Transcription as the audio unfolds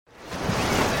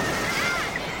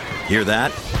Hear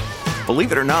that?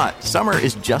 Believe it or not, summer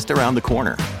is just around the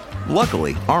corner.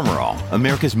 Luckily, Armor All,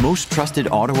 America's most trusted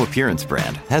auto appearance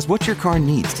brand, has what your car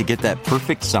needs to get that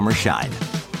perfect summer shine.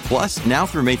 Plus, now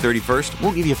through May 31st,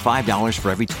 we'll give you $5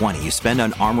 for every $20 you spend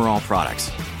on Armor All products.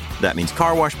 That means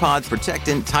car wash pods,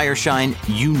 protectant, tire shine,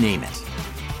 you name it.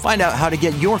 Find out how to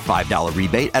get your $5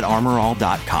 rebate at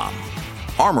armorall.com.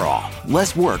 Armor All,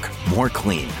 less work, more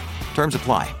clean. Terms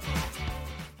apply.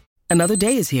 Another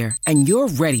day is here, and you're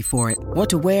ready for it. What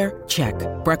to wear? Check.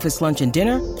 Breakfast, lunch, and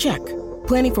dinner? Check.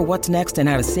 Planning for what's next and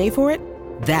how to save for it?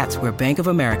 That's where Bank of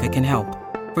America can help.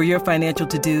 For your financial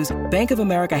to-dos, Bank of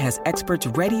America has experts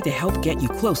ready to help get you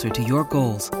closer to your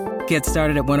goals. Get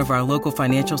started at one of our local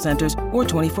financial centers or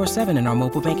 24/7 in our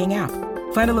mobile banking app.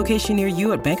 Find a location near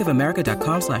you at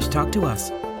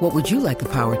bankofamerica.com/talktous. What would you like the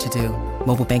power to do?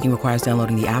 Mobile banking requires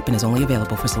downloading the app and is only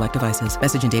available for select devices.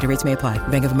 Message and data rates may apply.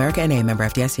 Bank of America N.A., member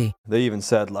FDIC. They even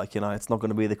said, it's not going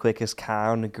to be the quickest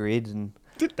car on the grid.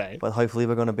 Did they? But hopefully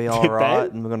we're going to be all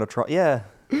right, and we're going to try. Yeah.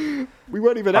 We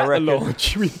weren't even at the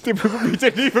launch. We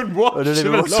didn't even watch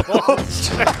the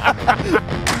launch.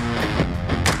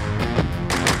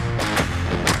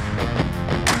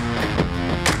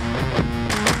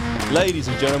 Ladies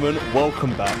and gentlemen,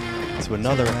 welcome back to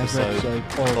another episode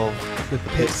of the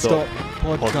Pit Stop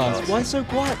Podcast. Why so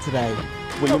quiet today?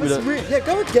 Well,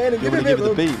 go again and give it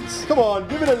the beats. Come on,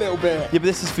 give it a little bit. Yeah, but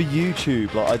this is for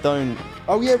YouTube. I don't.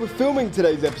 Oh yeah, we're filming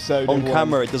today's episode. On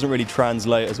camera, it doesn't really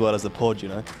translate as well as the pod,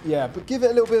 Yeah, but give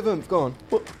it a little bit of oomph. Go on.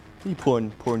 What are you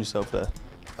pouring yourself there?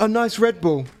 A nice Red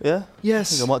Bull. Yeah?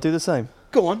 Yes. I think I might do the same.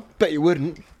 Go on. Bet you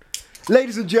wouldn't.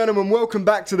 Ladies and gentlemen, welcome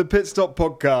back to the Pit Stop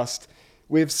Podcast.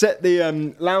 We've set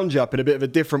the lounge up in a bit of a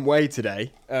different way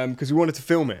today because we wanted to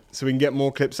film it so we can get more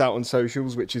clips out on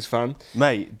socials, which is fun.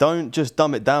 Mate, don't just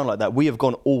dumb it down like that. We have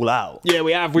gone all out. Yeah,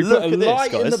 we have. We put a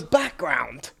light in the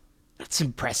background. That's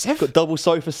impressive. Got double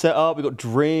sofa set up. We've got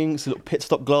drinks, little pit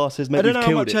stop glasses. Maybe I don't know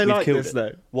how much I like this,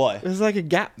 though. Why? There's like a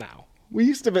gap now. We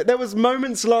used to be. There was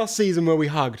moments last season where we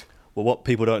hugged. Well, what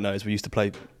people don't know is we used to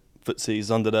play footsies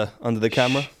under the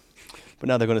camera, but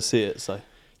now they're going to see it, so...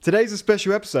 Today's a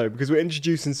special episode because we're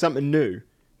introducing something new,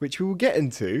 which we will get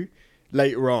into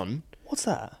later on. What's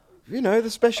that? The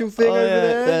special thing over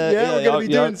there. Yeah, we're going to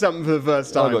be doing something for the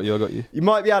first time. I got you. You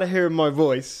might be able to hear in my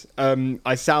voice,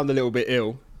 I sound a little bit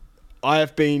ill. I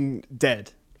have been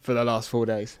dead for the last 4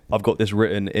 days. I've got this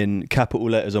written in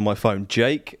capital letters on my phone.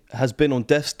 Jake has been on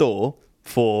death's door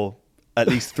for at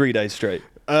least 3 days straight.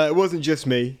 It wasn't just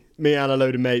me. Me and a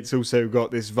load of mates also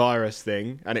got this virus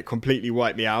thing, and it completely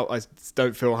wiped me out. I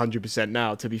don't feel 100%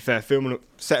 now. To be fair,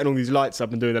 setting all these lights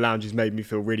up and doing the lounge has made me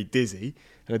feel really dizzy,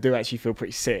 and I do actually feel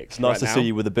pretty sick. It's nice to see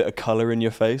you with a bit of colour in your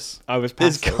face. I was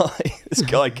This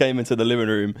guy came into the living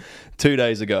room 2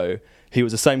 days ago. He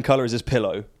was the same colour as his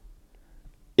pillow,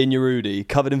 in your hoodie,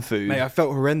 covered in food. Mate, I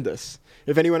felt horrendous.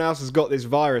 If anyone else has got this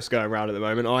virus going around at the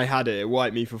moment, I had it. It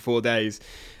wiped me for 4 days,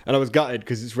 and I was gutted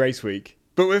because it's race week.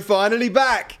 But we're finally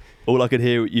back. All I could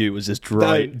hear with you was just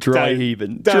dry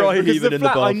heaving in the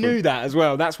bathroom. I knew that as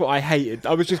well. That's what I hated.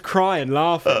 I was just crying,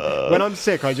 laughing. When I'm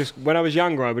sick, when I was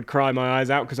younger, I would cry my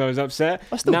eyes out because I was upset.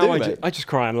 I still do, mate. I just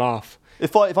cry and laugh.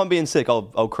 If I'm being sick,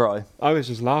 I'll cry. I was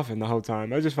just laughing the whole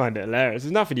time. I just find it hilarious.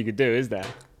 There's nothing you could do, is there?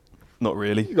 Not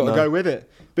really. You got to go with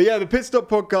it. But yeah, the Pit Stop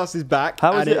Podcast is back.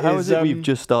 How is it we've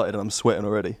just started and I'm sweating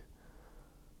already?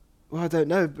 Well, I don't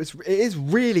know. It is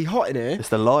really hot in here. It's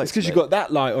the lights. It's because you've got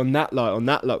that light on, that light on,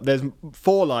 that light. There's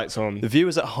 4 lights on. The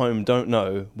viewers at home don't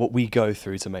know what we go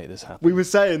through to make this happen. We were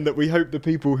saying that we hope the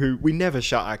people we never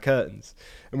shut our curtains.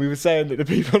 And we were saying that the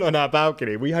people on our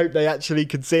balcony, we hope they actually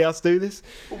can see us do this.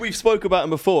 Well, we've spoke about them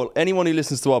before. Anyone who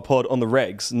listens to our pod on the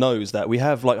regs knows that we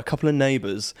have like a couple of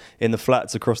neighbours in the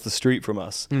flats across the street from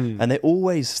us. And they're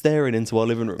always staring into our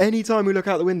living room. Anytime we look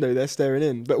out the window, they're staring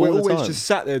in. But we're always just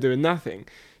sat there doing nothing.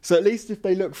 So at least if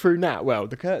they look through now, well,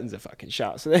 the curtains are fucking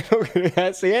shut, so they're not going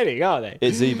to see anything, are they?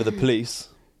 It's either the police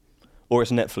or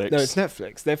it's Netflix. No, it's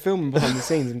Netflix. They're filming behind the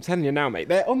scenes. I'm telling you now, mate.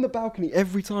 They're on the balcony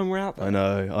every time we're out there.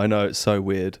 I know. It's so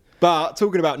weird. But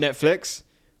talking about Netflix,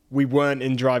 we weren't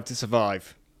in Drive to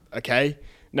Survive, okay?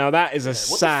 Now that is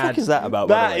What the fuck is that about,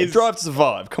 by the way? Drive to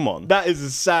Survive, come on. That is a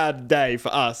sad day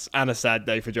for us and a sad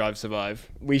day for Drive to Survive.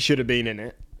 We should have been in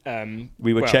it.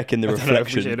 We were checking the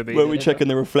reflection. Were we checking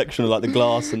the reflection of like the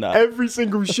glass and that? Every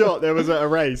single shot there was at a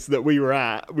race that we were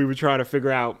at, we were trying to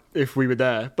figure out if we were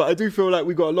there. But I do feel like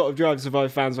we got a lot of Drive to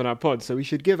Survive fans on our pod, so we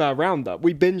should give our roundup.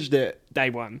 We binged it day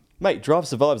one. Mate, Drive to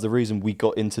Survive is the reason we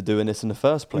got into doing this in the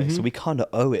first place, so we kind of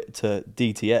owe it to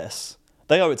DTS.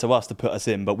 They owe it to us to put us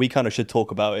in, but we kind of should talk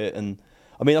about it. And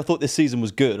I mean, I thought this season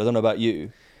was good. I don't know about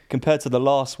you. Compared to the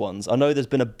last ones, I know there's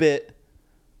been a bit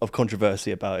of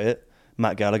controversy about it.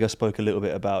 Matt Gallagher spoke a little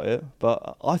bit about it,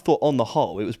 but I thought on the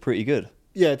whole it was pretty good.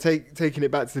 Yeah, taking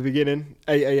it back to the beginning,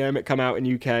 8 a.m. it come out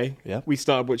in UK. Yeah. We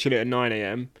started watching it at 9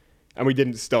 a.m. and we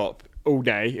didn't stop all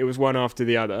day. It was one after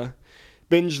the other.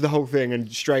 Binged the whole thing,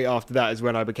 and straight after that is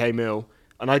when I became ill.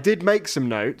 And I did make some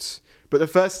notes, but the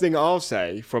first thing I'll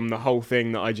say from the whole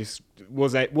thing that I just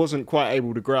wasn't quite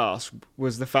able to grasp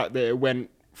was the fact that it went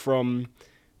from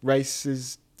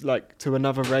races like to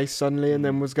another race suddenly and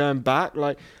then was going back.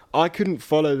 Like, I couldn't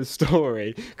follow the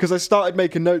story because I started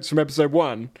making notes from episode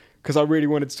 1 because I really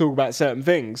wanted to talk about certain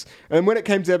things. And when it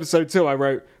came to episode 2, I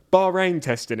wrote Bahrain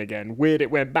testing again. Weird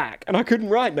it went back. And I couldn't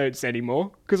write notes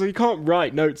anymore because you can't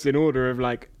write notes in order of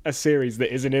like a series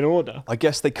that isn't in order. I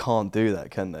guess they can't do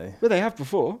that, can they? But they have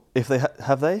before. If they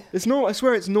have they? It's not. I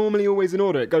swear it's normally always in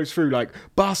order. It goes through like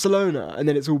Barcelona and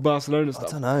then it's all Barcelona stuff.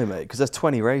 I don't know, mate, because there's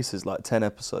 20 races, like 10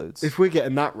 episodes. If we're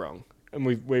getting that wrong, and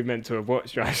we're meant to have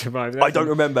watched Drive to Survive. I don't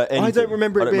remember anything. I don't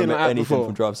remember it being like that anything before.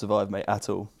 from Drive to Survive, mate, at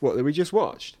all. What, that we just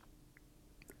watched?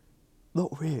 Not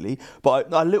really,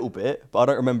 but a little bit. But I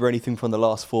don't remember anything from the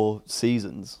last 4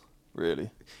 seasons,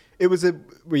 really. It was a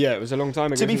long time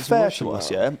ago. To be fair to us,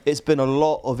 yeah, it's been a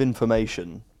lot of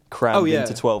information crammed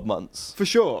into 12 months. For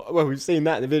sure. Well, we've seen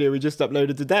that in the video we just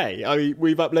uploaded today. I mean,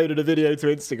 we've uploaded a video to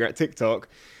Instagram, TikTok,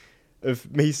 of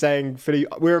me saying,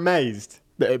 we're amazed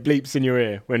that it bleeps in your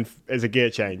ear when there's a gear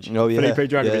change. Oh, yeah. Felipe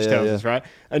Dragovich tells us, yeah. right?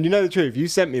 And you know the truth. You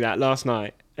sent me that last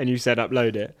night and you said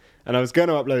upload it. And I was going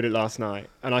to upload it last night.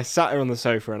 And I sat here on the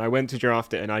sofa and I went to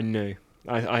draft it and I knew.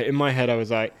 I in my head, I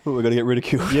was like... Oh, we're going to get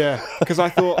ridiculed. Yeah, because I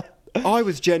thought... I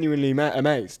was genuinely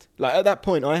amazed. Like, at that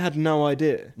point, I had no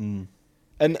idea. Mm.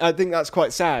 And I think that's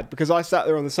quite sad because I sat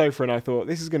there on the sofa and I thought,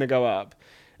 this is going to go up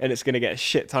and it's going to get a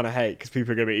shit ton of hate because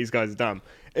people are going to be, these guys are dumb.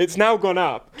 It's now gone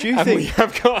up. Do you think we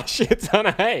have got a shit ton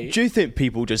of hate? Do you think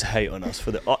people just hate on us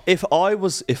for that? If I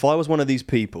was one of these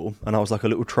people and I was like a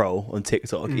little troll on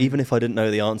TikTok, even if I didn't know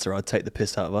the answer, I'd take the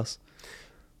piss out of us.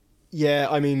 Yeah,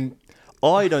 I mean...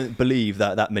 I don't believe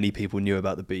that many people knew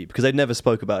about the beep because they never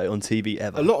spoke about it on TV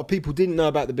ever. A lot of people didn't know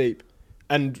about the beep.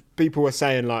 And people were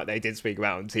saying like they did speak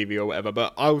about it on TV or whatever,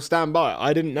 but I will stand by it.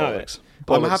 I didn't know it.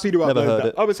 I'm happy to upload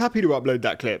that. I was happy to upload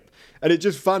that clip. And it's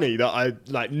just funny that I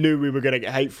like knew we were going to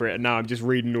get hate for it and now I'm just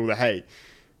reading all the hate.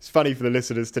 It's funny for the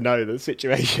listeners to know the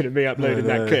situation of me uploading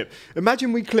that clip.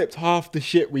 Imagine we clipped half the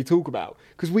shit we talk about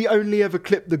because we only ever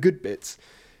clip the good bits.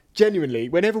 Genuinely,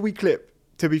 whenever we clip,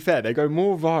 to be fair, they go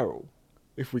more viral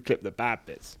if we clip the bad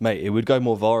bits. Mate, it would go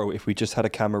more viral if we just had a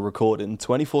camera recording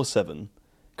 24/7.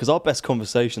 Because our best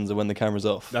conversations are when the camera's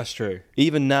off. That's true.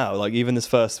 Even now, like even this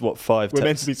first, 5 We're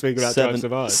meant to be speaking about Drive to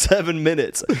Survive. 7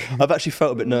 minutes. I've actually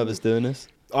felt a bit nervous doing this.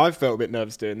 I've felt a bit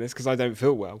nervous doing this because I don't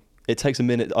feel well. It takes a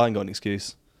minute. I ain't got an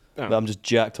excuse. Oh. But I'm just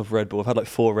jacked off Red Bull. I've had like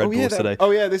 4 Red Bulls today. Oh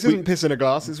yeah, this isn't piss in a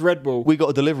glass. It's Red Bull. We got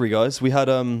a delivery, guys. We had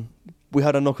a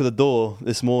knock at the door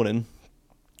this morning,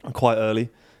 quite early.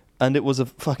 And it was a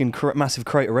fucking massive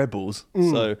crate of Red Bulls.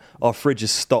 So our fridge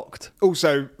is stocked.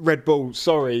 Also, Red Bull,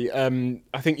 sorry.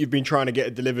 I think you've been trying to get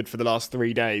it delivered for the last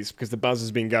 3 days because the buzz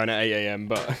has been going at 8 a.m.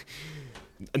 But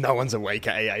no one's awake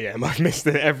at 8 a.m. I've missed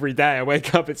it every day. I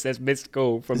wake up, it says missed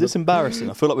call. Is this embarrassing?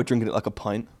 I feel like we're drinking it like a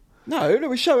pint. No,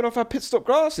 we're showing off our pit stop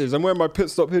glasses. I'm wearing my pit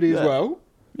stop hoodie as well.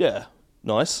 Yeah,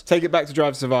 nice. Take it back to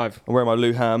Drive Survive. I'm wearing my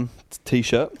Lou Ham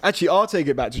t-shirt. Actually, I'll take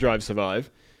it back to Drive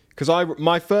Survive. Because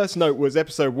my first note was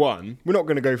episode 1. We're not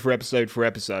going to go for episode,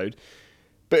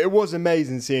 but it was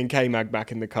amazing seeing K-Mag back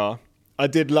in the car. I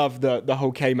did love the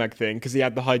whole K-Mag thing because he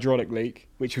had the hydraulic leak,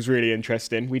 which was really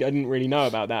interesting. I didn't really know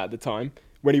about that at the time.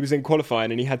 When he was in qualifying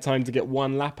and he had time to get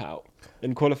 1 lap out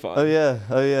in qualifying. Oh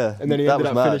yeah. And then he ended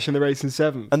up finishing the race in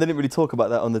 7th. And they didn't really talk about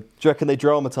that on the... Do you reckon they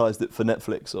dramatised it for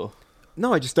Netflix or...?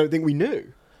 No, I just don't think we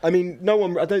knew. I mean,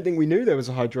 I don't think we knew there was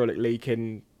a hydraulic leak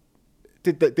in...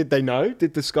 Did they know?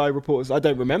 Did the Sky reporters? I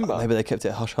don't remember. Maybe they kept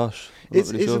it hush-hush.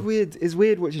 It's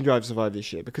weird watching Drive to Survive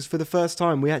this year because for the first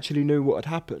time we actually knew what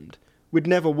had happened. We'd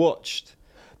never watched.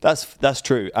 That's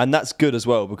true, and that's good as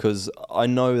well because I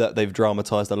know that they've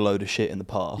dramatised a load of shit in the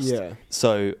past. Yeah.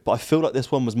 So, but I feel like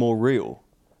this one was more real.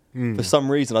 For some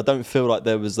reason, I don't feel like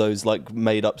there was those like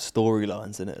made-up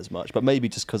storylines in it as much. But maybe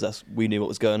just because we knew what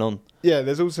was going on. Yeah,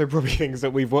 there's also probably things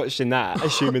that we've watched in that,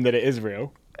 assuming that it is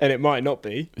real, and it might not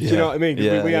be. Do you know what I mean?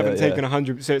 Because we haven't taken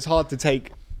 100, so it's hard to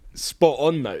take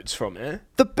spot-on notes from it.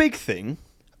 The big thing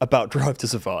about Drive to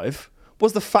Survive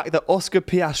was the fact that Oscar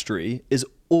Piastri is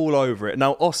all over it.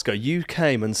 Now, Oscar, you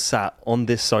came and sat on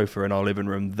this sofa in our living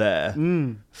room there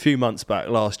a few months back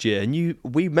last year, and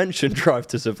we mentioned Drive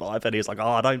to Survive, and he was like, "Oh,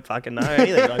 I don't fucking know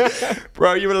anything." Like,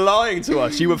 bro, you were lying to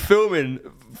us. You were filming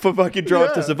for fucking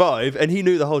Drive to Yeah. Survive, and he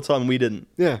knew the whole time and we didn't.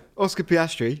 Yeah, Oscar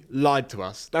Piastri lied to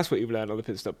us. That's what you've learned on the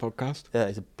Pit Stop podcast. Yeah,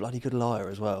 he's a bloody good liar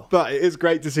as well. But it is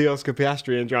great to see Oscar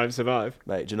Piastri in Drive to Survive.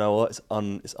 Mate, do you know what?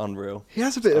 It's unreal. He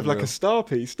has a bit of like unreal. a star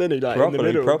piece, doesn't he? Like in the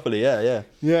middle. Properly, yeah.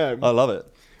 Yeah, I love it.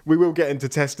 we will get into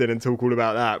testing and talk all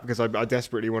about that because I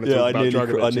desperately want to talk about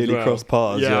Dragovic I as nearly well. crossed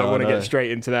paths. Yeah, I want to know. get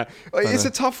straight into that. It's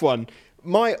a tough one.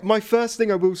 My first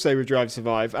thing I will say with Drive to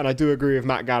Survive, and I do agree with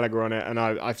Matt Gallagher on it, and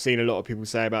I've seen a lot of people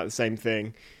say about the same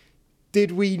thing.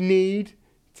 Did we need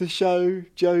to show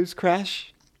Joe's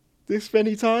crash this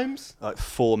many times? Like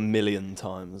 4 million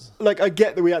times. Like, I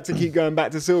get that we had to keep going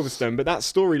back to Silverstone, but that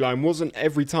storyline wasn't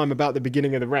every time about the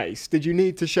beginning of the race. Did you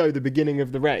need to show the beginning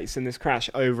of the race and this crash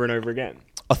over and over again?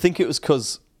 I think it was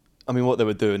because, I mean, what they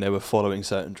were doing, they were following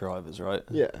certain drivers, right?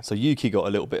 Yeah. So Yuki got a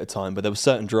little bit of time, but there were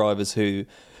certain drivers who,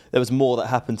 there was more that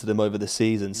happened to them over the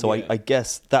season. So Yeah. I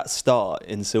guess that start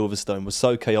in Silverstone was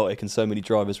so chaotic and so many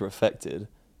drivers were affected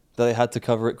that they had to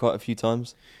cover it quite a few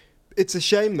times. It's a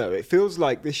shame, though. It feels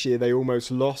like this year they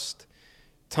almost lost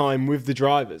time with the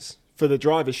drivers for the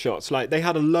driver shots. Like, they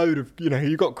had a load of,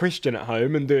 you got Christian at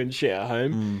home and doing shit at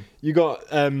home. You got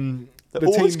the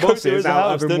always team go to bosses his out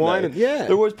house, having didn't wine. they? And, yeah.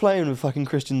 They're always playing with fucking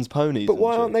Christian's ponies. But and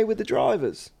why shit. aren't they with the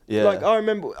drivers? Yeah. Like, I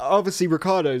remember, obviously,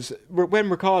 when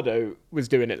Ricardo was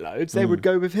doing it loads, they would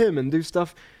go with him and do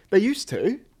stuff they used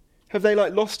to. Have they,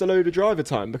 like, lost a load of driver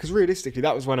time? Because realistically,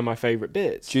 that was one of my favourite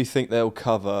bits. Do you think they'll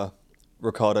cover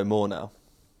Ricardo more now?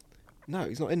 No,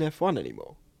 he's not in F1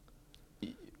 anymore.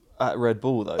 At Red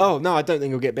Bull, though? Oh, no, I don't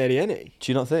think he'll get barely any.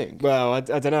 Do you not think? Well, I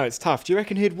don't know. It's tough. Do you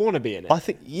reckon he'd want to be in it? I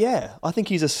think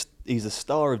he's a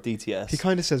star of DTS. He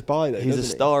kind of says bye, though, He's a doesn't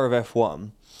he? star of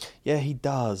F1. Yeah, he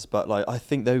does, but like I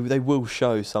think they will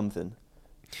show something.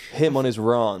 Him on his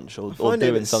ranch or find it a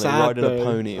doing bit something, sad, riding though. a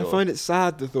pony. I Or, find it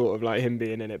sad, the thought of like him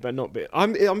being in it, but not.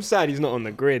 I'm sad he's not on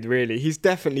the grid. Really, he's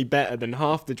definitely better than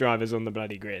half the drivers on the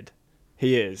bloody grid.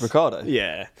 He is. Ricardo?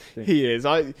 Yeah, he is.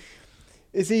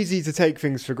 It's easy to take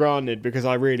things for granted because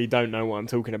I really don't know what I'm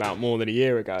talking about more than a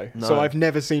year ago. No. So I've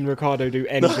never seen Ricardo do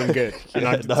anything good.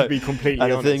 And to be completely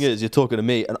and honest. the thing is, you're talking to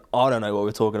me, and I don't know what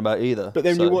we're talking about either. But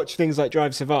then so- you watch things like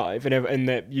Drive Survive, and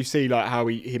that you see like how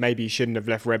he maybe shouldn't have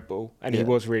left Red Bull, and he Yeah.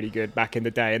 was really good back in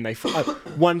the day. And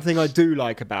one thing I do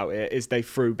like about it is they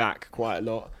threw back quite a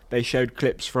lot. They showed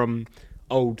clips from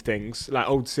old things, like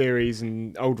old series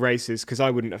and old races, because I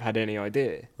wouldn't have had any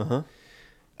idea. Uh-huh.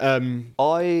 Um,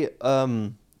 I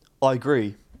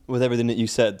agree with everything that you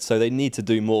said. So they need to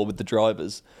do more with the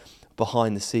drivers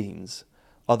behind the scenes.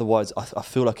 Otherwise, I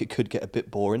feel like it could get a bit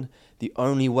boring. The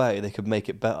only way they could make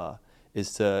it better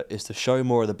is to show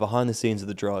more of the behind the scenes of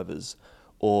the drivers,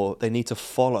 or they need to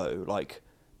follow like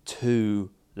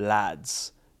two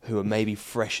lads who are maybe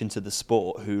fresh into the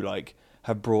sport, who like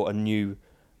have brought a new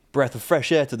breath of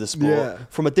fresh air to the sport Yeah.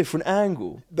 from a different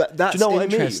angle. that's Do you know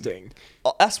what interesting. I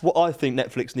mean? That's what I think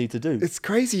Netflix need to do. It's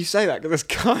crazy you say that, because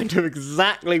that's kind of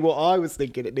exactly what I was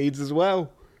thinking it needs as well.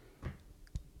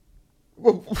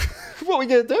 Well, what are we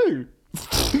going to do?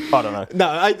 I don't know.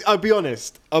 No, I'll be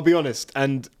honest,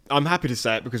 and I'm happy to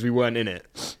say it because we weren't in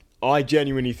it. I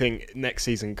genuinely think next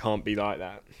season can't be like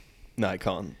that. No, it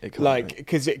can't. It can't. Like,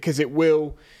 because it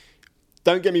will.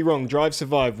 Don't get me wrong. Drive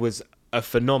Survive was a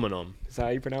phenomenon. Is that how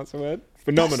you pronounce the word?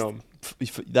 Phenomenon.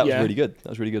 That was Yeah. really good. That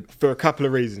was really good. For a couple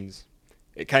of reasons.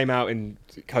 It came out in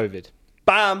COVID.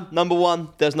 Bam! Number one.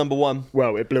 There's number one.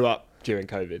 Well, it blew up during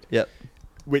COVID. Yep.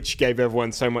 Which gave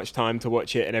everyone so much time to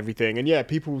watch it and everything. And yeah,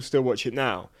 people will still watch it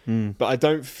now. But I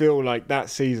don't feel like that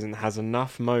season has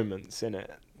enough moments in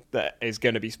it that is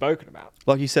going to be spoken about.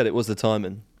 Like you said, it was the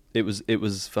timing. It was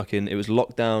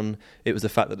lockdown. It was the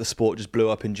fact that the sport just blew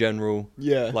up in general.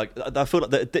 Yeah. Like, I feel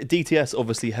like the DTS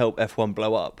obviously helped F1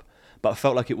 blow up, but I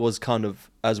felt like it was kind of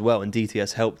as well, and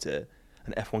DTS helped it,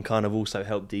 and F1 kind of also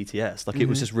helped DTS. Like, it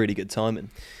was just really good timing.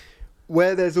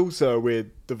 Where there's also a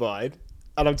weird divide,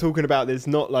 and I'm talking about this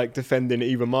not like defending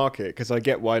either market, because I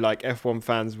get why like F1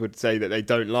 fans would say that they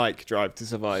don't like Drive to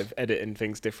Survive editing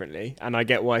things differently, and I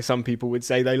get why some people would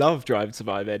say they love Drive to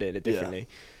Survive editing it differently.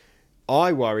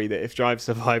 I worry that if Drive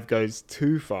Survive goes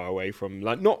too far away from,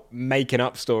 like, not making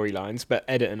up storylines, but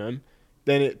editing them,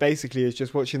 then it basically is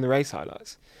just watching the race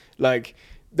highlights. Like,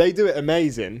 they do it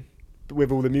amazing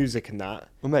with all the music and that.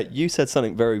 Well, mate, you said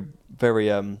something very, very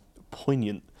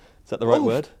poignant. Is that the right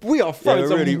word? We are throwing we're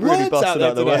some really words busting out there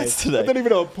out the today. words today. I don't even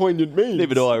know what poignant means.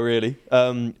 Neither do I, really.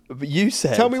 But you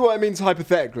said... Tell me what it means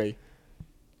hypothetically.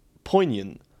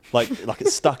 Poignant. Like it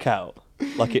stuck out.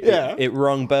 Like Yeah. it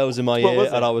rung bells in my What was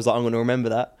ear, it? and I was like, I'm going to remember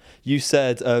that. You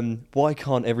said, why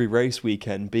can't every race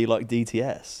weekend be like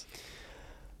DTS?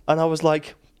 And I was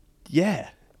like, yeah,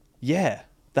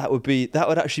 that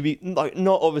would actually be like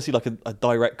not obviously like a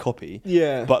direct copy.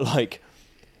 Yeah. But like,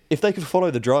 if they could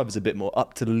follow the drivers a bit more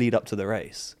up to the lead up to the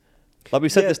race. Like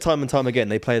we've said this time and time again,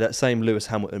 they play that same Lewis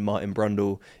Hamilton, Martin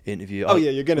Brundle interview. Oh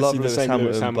yeah, you're going to see the same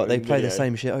Lewis Hamilton, but they play video. the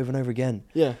same shit over and over again.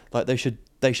 Yeah. Like they should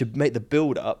make the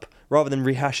build up rather than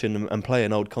rehashing and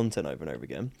playing old content over and over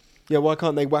again. Yeah, why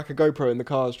can't they whack a GoPro in the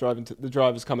cars the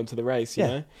drivers coming to the race, you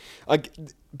know?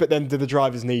 But then do the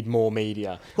drivers need more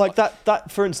media? Like that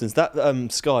for instance,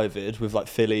 that Sky vid with like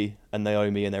Philly and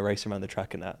Naomi and they're racing around the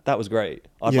track and that was great.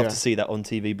 I'd love to see that on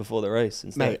TV before the race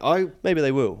instead. Mate, maybe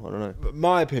they will, I don't know.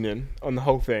 My opinion on the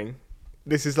whole thing,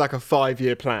 this is like a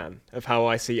 5-year plan of how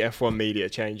I see F1 media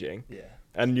changing. Yeah.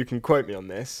 And you can quote me on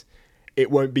this.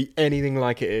 It won't be anything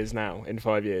like it is now in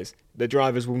 5 years. The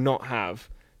drivers will not have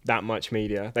that much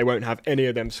media. They won't have any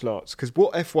of them slots. Because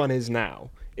what F1 is now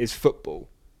is football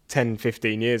 10,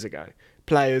 15 years ago.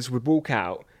 Players would walk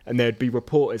out and there'd be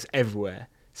reporters everywhere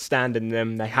standing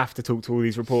them. They have to talk to all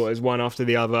these reporters one after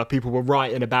the other. People were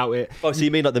writing about it. Oh, so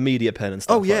you mean like the media pen and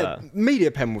stuff like that? Oh yeah,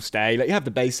 media pen will stay. Like you have the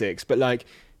basics, but like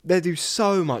they do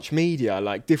so much media,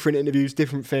 like different interviews,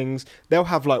 different things. They'll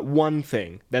have like one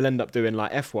thing. They'll end up doing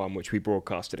like F1, which we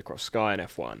broadcasted across Sky and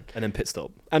F1. And then pit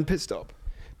stop.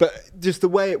 But just the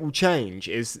way it will change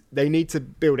is they need to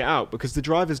build it out because the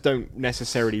drivers don't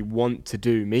necessarily want to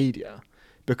do media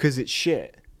because it's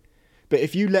shit. But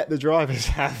if you let the drivers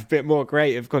have a bit more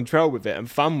creative control with it and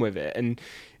fun with it, and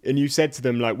you said to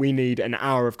them like, we need an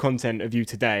hour of content of you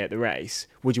today at the race,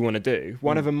 what do you want to do?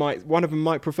 One of them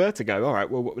might prefer to go, all right,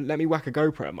 well, let me whack a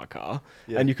GoPro in my car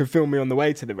and you can film me on the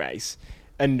way to the race.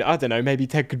 And I don't know, maybe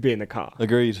Ted could be in the car.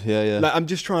 Agreed, yeah. Like, I'm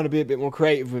just trying to be a bit more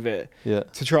creative with it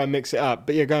to try and mix it up.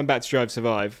 But yeah, going back to Drive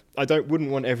Survive, I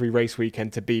wouldn't want every race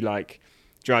weekend to be like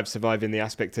Drive Survive in the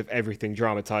aspect of everything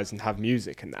dramatised and have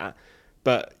music and that.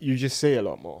 But you just see a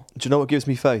lot more. Do you know what gives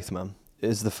me faith, man?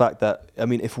 Is the fact that, I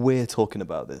mean, if we're talking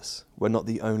about this, we're not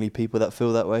the only people that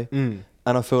feel that way. And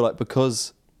I feel like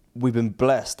because we've been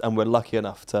blessed and we're lucky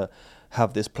enough to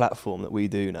have this platform that we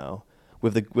do now,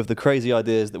 with the crazy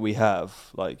ideas that we have,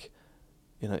 like,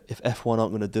 you know, if F1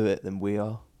 aren't going to do it, then we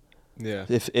are. Yeah.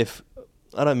 If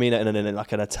I don't mean it in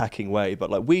like an attacking way,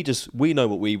 but like we know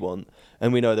what we want,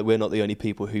 and we know that we're not the only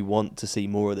people who want to see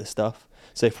more of this stuff.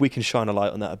 So if we can shine a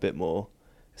light on that a bit more,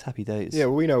 it's happy days. Yeah,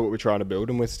 well, we know what we're trying to build,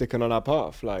 and we're sticking on our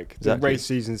path. Like the race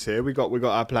season's here. We got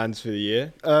our plans for the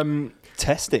year.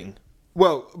 Testing.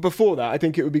 Well, before that, I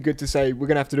think it would be good to say we're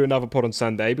going to have to do another pod on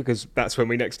Sunday because that's when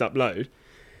we next upload.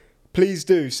 Please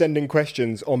do send in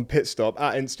questions on Pitstop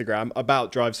at Instagram about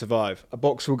Drive Survive. A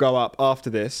box will go up after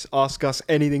this. Ask us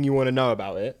anything you want to know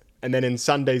about it. And then in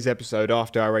Sunday's episode,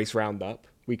 after our race roundup,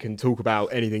 we can talk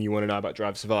about anything you want to know about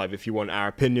Drive Survive. If you want our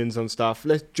opinions on stuff,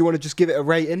 do you want to just give it a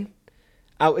rating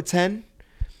out of 10?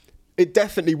 It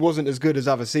definitely wasn't as good as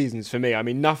other seasons for me. I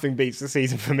mean, nothing beats the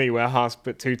season for me where Haas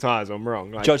put 2 tyres on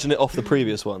wrong. Like, judging it off the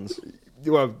previous ones.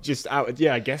 Well, just out.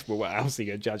 Yeah, I guess. Well, what else are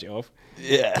you gonna judge it off?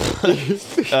 Yeah,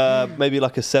 maybe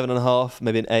like a 7.5,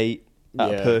 maybe an 8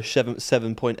 at a push,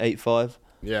 7.85.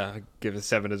 Yeah, I'd give it a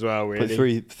 7 as well.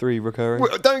 Really, three recurring.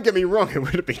 Well, don't get me wrong; it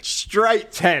would have been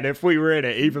straight 10 if we were in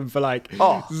it, even for like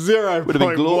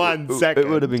 0.1 second. It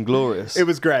would have been glorious. It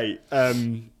was great.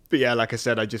 But yeah, like I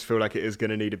said, I just feel like it is going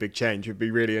to need a big change. It'd be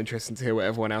really interesting to hear what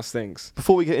everyone else thinks.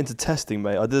 Before we get into testing,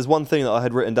 mate, there's one thing that I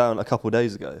had written down a couple of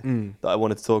days ago that I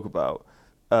wanted to talk about.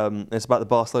 It's about the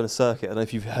Barcelona circuit. I don't know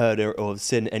if you've heard or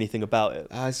seen anything about it.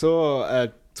 I saw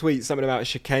a tweet, something about a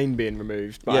chicane being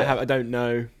removed, but I don't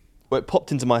know. Well, it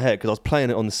popped into my head because I was playing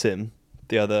it on the sim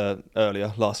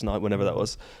earlier, last night, whenever that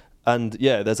was. And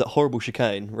yeah, there's that horrible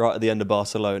chicane right at the end of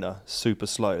Barcelona, super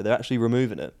slow. They're actually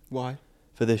removing it. Why?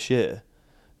 For this year.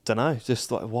 Don't know,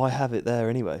 just like, why have it there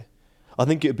anyway? I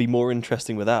think it would be more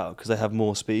interesting without because they have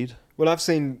more speed. Well,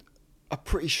 I'm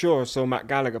pretty sure I saw Matt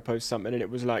Gallagher post something and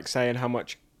it was like saying how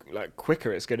much like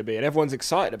quicker it's going to be and everyone's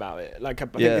excited about it. Like I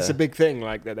think it's a big thing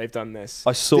like that they've done this.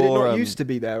 I saw. Did it not used to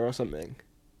be there or something?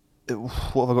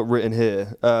 What have I got written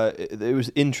here? It was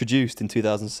introduced in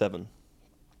 2007,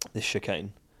 this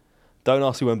chicane. Don't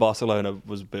ask me when Barcelona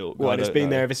was built. Well, it's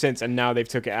been there ever since, and now they've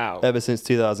took it out. Ever since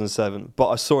 2007. But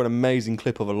I saw an amazing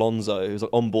clip of Alonso. It was an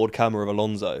onboard camera of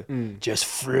Alonso just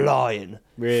flying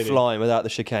without the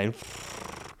chicane.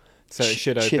 So it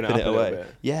should open it up a little bit.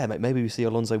 Yeah, mate, maybe we see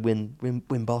Alonso win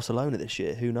Barcelona this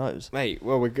year. Who knows? Mate,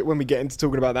 well, when we get into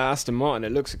talking about that Aston Martin,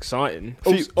 it looks exciting.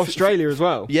 Australia as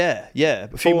well. Yeah.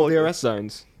 A few more DRS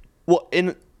zones. What,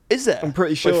 in Is there? I'm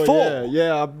pretty sure. With 4?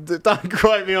 Yeah. Don't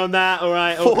quote me on that. All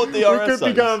right. 4 We DRS could be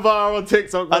zones. going viral on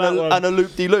TikTok with that one. And a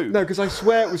loop-de-loop. No, because I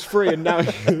swear it was free, and now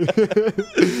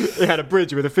it had a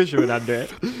bridge with a fisherman under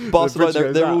it.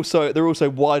 Barcelona, they're also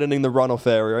widening the runoff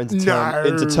area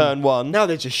into turn 1. Now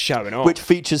they're just showing off. Which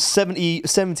features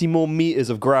 70 more metres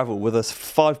of gravel with a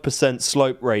 5%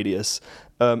 slope radius.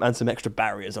 And some extra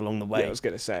barriers along the way. Yeah, I was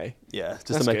going to say. Yeah,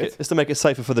 just to make it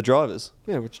safer for the drivers.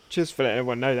 Yeah, well, just for letting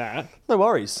everyone know that. No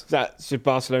worries. That's your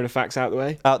Barcelona facts out the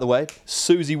way. Out the way.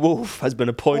 Susie Wolff has been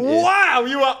appointed. Wow,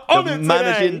 you are on it the today.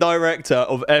 managing director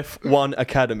of F1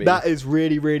 Academy. That is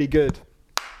really, really good.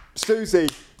 Susie,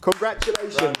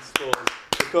 congratulations.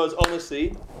 Because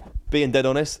honestly, being dead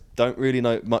honest, don't really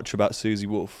know much about Susie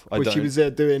Wolff. She was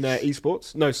doing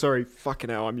esports? No, sorry, fucking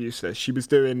hell, I'm useless. She was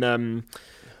doing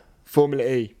Formula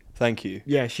E. Thank you.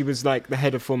 Yeah, she was like the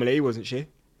head of Formula E, wasn't she?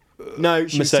 No,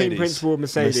 she was team principal of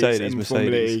Mercedes.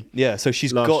 Formula E. Yeah, so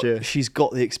she's got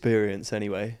the experience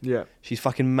anyway. Yeah. She's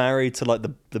fucking married to like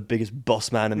the biggest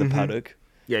boss man in the paddock.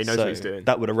 Yeah, he knows what he's doing.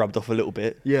 That would have rubbed off a little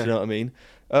bit. Yeah. Do you know what I mean?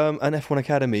 An F1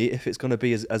 Academy, if it's going to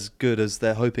be as good as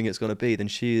they're hoping it's going to be, then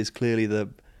she is clearly the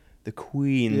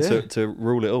queen to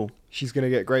rule it all. She's going to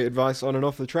get great advice on and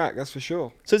off the track, that's for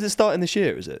sure. So is it starting this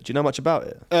year, is it? Do you know much about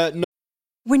it? No.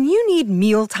 When you need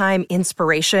mealtime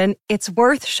inspiration, it's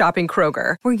worth shopping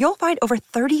Kroger, where you'll find over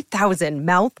 30,000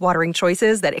 mouth-watering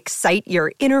choices that excite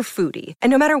your inner foodie. And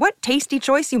no matter what tasty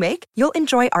choice you make, you'll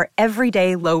enjoy our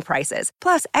everyday low prices,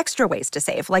 plus extra ways to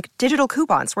save, like digital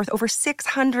coupons worth over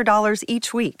 $600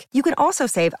 each week. You can also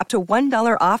save up to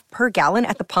 $1 off per gallon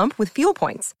at the pump with fuel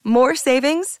points. More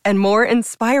savings and more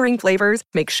inspiring flavors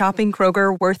make shopping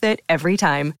Kroger worth it every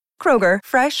time. Kroger,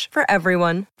 fresh for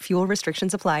everyone. Fuel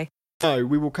restrictions apply. No,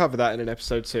 we will cover that in an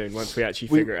episode soon once we actually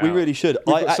figure it out. We really should.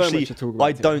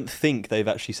 I don't think they've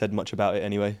actually said much about it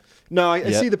anyway. No, I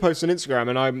see the post on Instagram,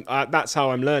 and that's how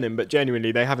I'm learning. But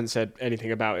genuinely, they haven't said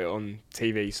anything about it on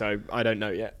TV, so I don't know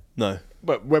yet. No.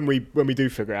 But when we do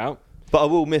figure it out. But I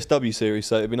will miss W Series,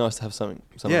 so it'd be nice to have something.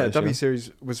 Yeah, W Series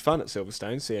was fun at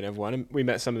Silverstone, seeing everyone, and we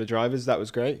met some of the drivers. That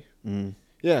was great.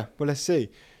 Yeah, well, let's see.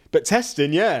 But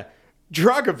testing,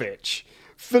 Dragovic.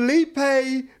 Felipe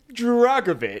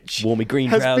Dragovic. Wore me green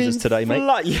trousers today, mate.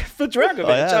 For Dragovic,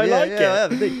 I like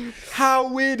it.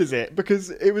 How weird is it?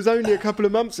 Because it was only a couple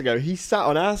of months ago he sat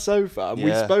on our sofa and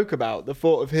we spoke about the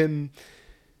thought of him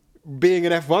being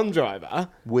an F1 driver.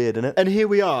 Weird, isn't it? And here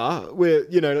we are. We're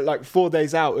like 4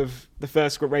 days out of the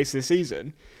first race of the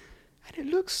season, and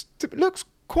it looks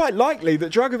quite likely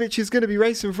that Dragovic is going to be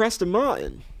racing for Aston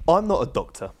Martin. I'm not a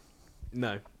doctor.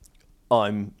 No,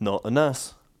 I'm not a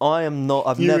nurse. I am not.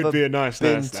 I've never been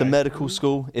to medical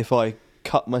school. If I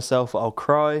cut myself, I'll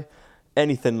cry.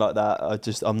 Anything like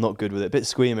that, I'm not good with it. A bit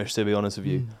squeamish, to be honest with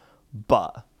you.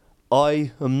 But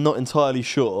I am not entirely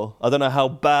sure. I don't know how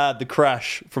bad the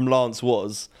crash from Lance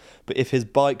was, but if his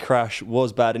bike crash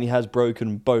was bad and he has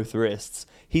broken both wrists,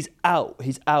 he's out.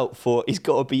 He's got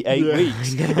to be 8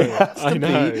 weeks. It has to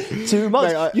be 2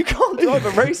 months. Mate, you can't drive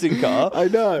a racing car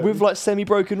with like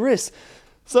semi-broken wrists.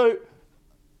 So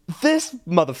this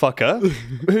motherfucker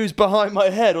who's behind my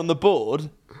head on the board,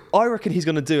 I reckon he's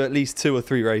going to do at least 2 or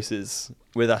 3 races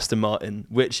with Aston Martin,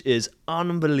 which is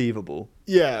unbelievable.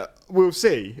 Yeah, we'll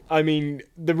see. I mean,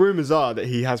 the rumours are that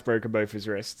he has broken both his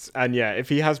wrists. And yeah, if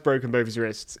he has broken both his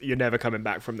wrists, you're never coming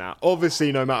back from that.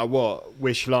 Obviously, no matter what,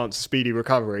 wish Lance a speedy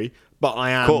recovery. But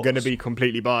I am going to be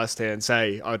completely biased here and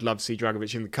say I'd love to see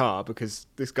Dragovic in the car because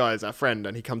this guy is our friend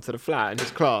and he comes to the flat in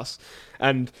his class.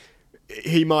 And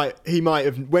he might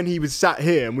have, when he was sat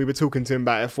here and we were talking to him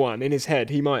about F1, in his head,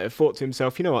 he might have thought to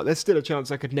himself, you know what, there's still a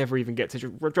chance I could never even get to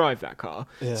drive that car.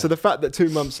 Yeah. So the fact that 2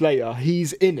 months later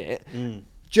he's in it,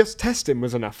 just testing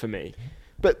was enough for me.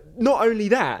 But not only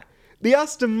that, the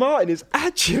Aston Martin is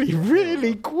actually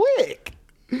really quick.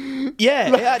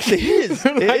 Yeah, it actually is.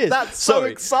 It is. That's so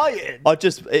exciting.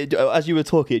 As you were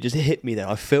talking, it just hit me then.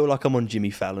 I feel like I'm on Jimmy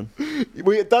Fallon.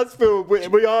 It does feel,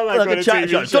 we are like on a chat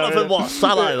show. Jonathan Watts,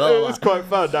 hello. It was quite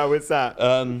fun now with that.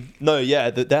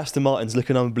 The Aston Martin's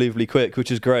looking unbelievably quick,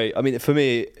 which is great. I mean, for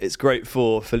me, it's great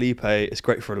for Felipe. It's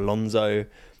great for Alonso.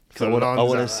 I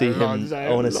want to see him. I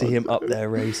want to see him up there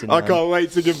racing. I can't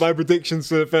wait to give my predictions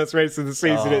for the first race of the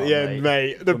season at the end,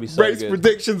 mate. The race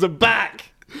predictions are back.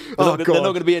 They're not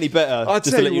going to be any better.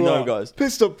 Just to let you know, guys.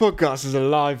 Pit Stop Podcast is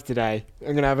alive today. I'm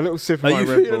going to have a little sip of my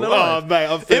Red Bull. Alive? Oh, mate,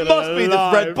 I'm feeling alive. It must be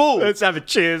the Red Bull. Let's have a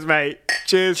cheers, mate.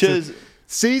 Cheers.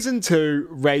 Season 2,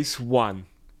 Race 1.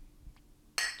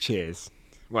 Cheers.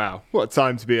 Wow, what a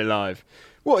time to be alive.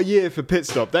 What a year for Pit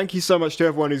Stop. Thank you so much to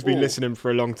everyone who's been listening for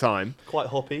a long time. Quite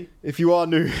hoppy. If you are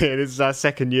new here, this is our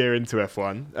second year into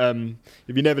F1.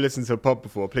 If you never listened to a pod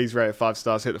before, please rate it 5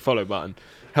 stars, hit the follow button.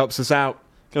 Helps us out.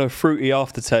 Kind of fruity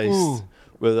aftertaste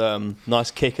with nice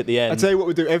kick at the end. I'll tell you what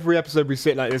we'll do. Every episode we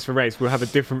sit like this for race, we'll have a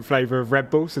different flavour of Red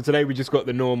Bull. So today we just got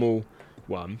the normal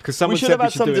one. Because someone we should said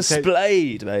have had some do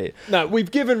displayed, mate. No,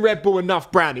 we've given Red Bull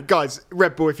enough branding. Guys,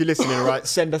 Red Bull, if you're listening, right,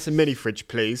 send us a mini fridge,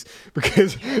 please.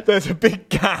 Because there's a big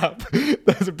gap.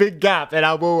 There's a big gap in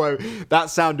Alboa. That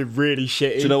sounded really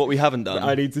shitty. Do you know what we haven't done?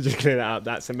 I need to just clear that up.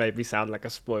 That's made me sound like a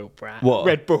spoiled brat. What?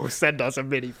 Red Bull, send us a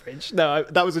mini fridge. No,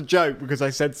 that was a joke because I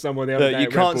said to someone the other day. You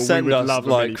can't send us like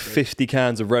like 50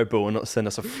 cans of Red Bull and not send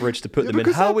us a fridge to put them in.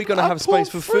 How are we going to have space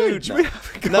for food?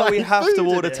 Now we have to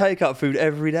order takeout food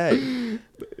every day.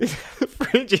 The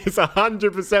fridge is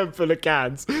 100% full of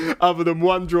cans, other than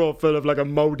one drawer full of like a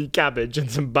mouldy cabbage and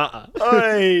some butter.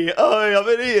 Oi, I've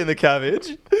been eating the cabbage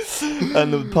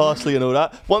and the parsley and all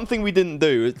that. One thing we didn't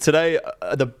do today,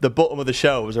 the bottom of the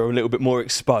shelves are a little bit more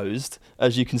exposed,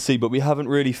 as you can see, but we haven't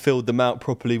really filled them out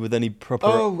properly with any proper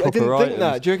I didn't items. think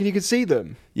that. Do you reckon you could see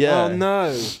them? Yeah. Oh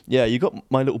no. Yeah, you got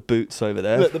my little boots over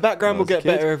there. Look, the background will get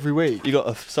better every week. You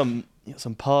got some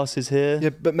passes here. Yeah,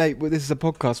 but mate, this is a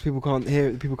podcast. People can't hear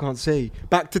it. People can't see.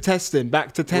 Back to testing.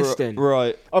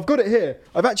 Right. I've got it here.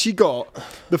 I've actually got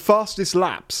the fastest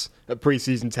laps at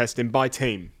pre-season testing by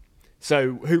team.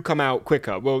 So who come out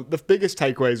quicker? Well, the biggest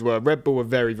takeaways were Red Bull were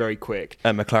very, very quick.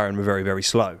 And McLaren were very, very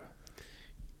slow.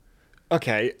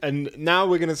 Okay, and now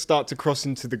we're going to start to cross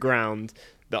into the ground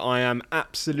that I am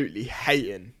absolutely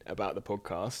hating about the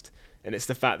podcast. And it's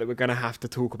the fact that we're going to have to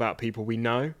talk about people we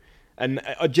know. And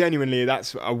genuinely,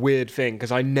 that's a weird thing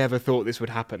because I never thought this would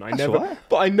happen.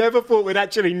 But I never thought we'd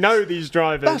actually know these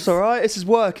drivers. That's all right. This is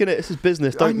work, innit? This is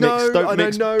business. Don't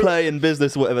mix play and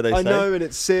business, whatever they say. I know, and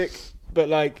it's sick. But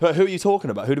who are you talking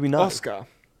about? Who do we know? Oscar.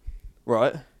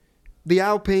 Right. The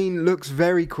Alpine looks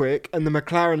very quick, and the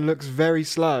McLaren looks very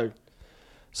slow.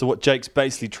 So what Jake's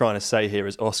basically trying to say here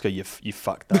is, Oscar, you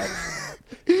fucked up.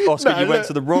 Oscar, you went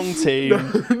to the wrong team.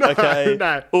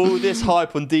 No. All this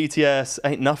hype on DTS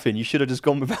ain't nothing. You should have just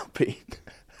gone with Alpine.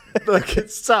 Look,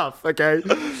 it's tough, okay?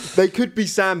 They could be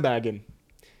sandbagging.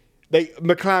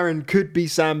 McLaren could be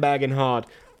sandbagging hard.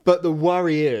 But the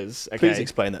worry is... Okay, please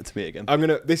explain that to me again.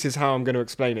 This is how I'm going to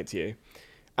explain it to you.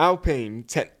 Alpine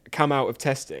come out of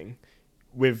testing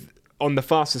with... On the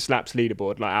fastest laps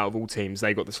leaderboard, like out of all teams,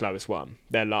 they got the slowest one.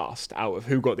 They're last out of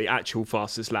who got the actual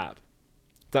fastest lap.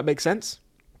 Does that make sense?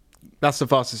 That's the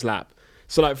fastest lap.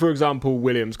 So, like, for example,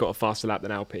 Williams got a faster lap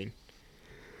than Alpine.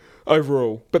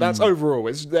 Overall. But that's overall.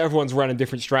 Everyone's running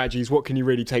different strategies. What can you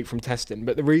really take from testing?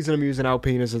 But the reason I'm using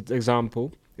Alpine as an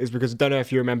example is because I don't know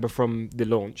if you remember from the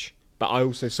launch, but I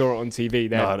also saw it on TV.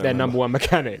 Their number one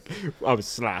mechanic, I was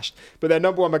slashed, but their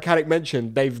number one mechanic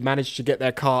mentioned they've managed to get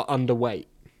their car underweight.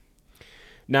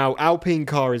 Now, Alpine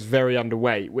car is very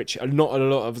underweight, which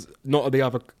the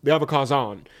other cars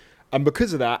aren't. And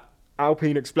because of that,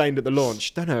 Alpine explained at the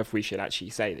launch, don't know if we should actually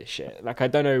say this shit. Like, I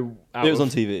don't know. It was on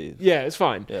TV. Yeah, it's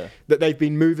fine. Yeah. That they've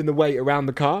been moving the weight around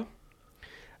the car.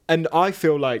 And I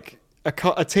feel like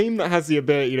a team that has the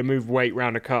ability to move weight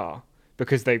around a car,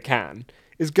 because they can,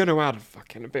 is going to add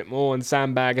fucking a bit more and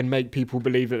sandbag and make people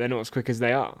believe that they're not as quick as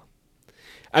they are.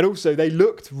 And also, they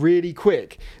looked really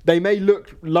quick. They may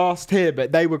look last here,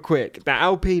 but they were quick. The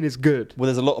Alpine is good. Well,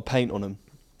 there's a lot of paint on them,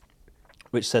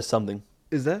 which says something.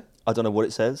 Is there? I don't know what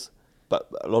it says, but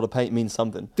a lot of paint means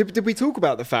something. Did we talk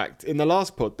about the fact in the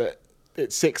last pod that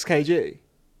it's 6 kg?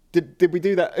 Did we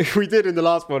do that? We did in the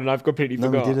last pod, and I've completely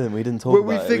forgot. No, we didn't. We didn't talk about it.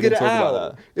 Well, we figured it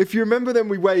out. If you remember, then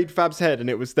we weighed Fab's head, and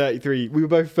it was 33. We were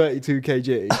both 32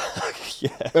 kg. Yeah.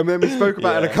 And then we spoke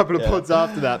about it in a couple of pods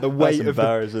after that. The weight that's of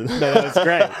embarrassing. No, that's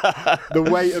great. The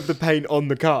weight of the paint on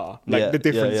the car, the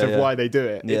difference of why they do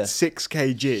it. Yeah. It's 6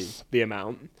 kg. The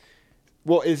amount.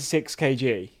 What is 6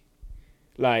 kg?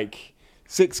 Like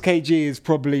 6 kg is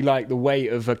probably like the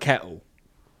weight of a kettle.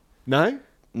 No.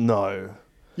 No.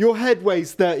 Your head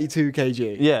weighs 32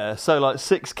 kg. Yeah. So like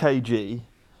 6 kg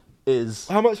is.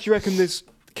 How much do you reckon this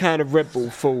can of Red Bull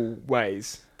full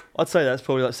weighs? I'd say that's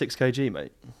probably like 6 kg,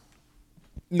 mate.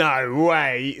 No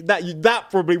way. That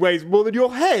probably weighs more than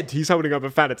your head. He's holding up a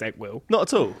Fanatec, Will. Not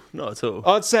at all. Not at all.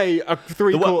 I'd say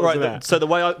three-quarters of that. So the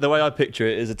way I picture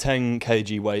it is a 10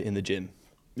 kg weight in the gym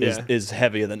is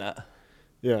heavier than that.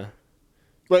 Yeah.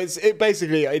 But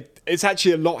it's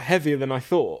actually a lot heavier than I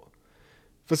thought.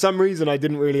 For some reason, I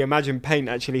didn't really imagine paint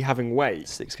actually having weight.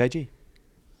 6 kg.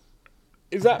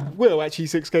 Is that Will actually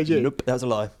 6 kg? Nope, that was a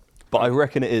lie. But I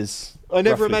reckon it is. I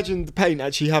never roughly. imagined the paint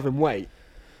actually having weight.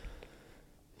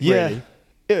 Yeah. Really?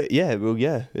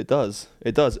 Yeah, it does.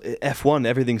 It does. F1,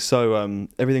 everything's so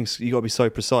everything's, you got to be so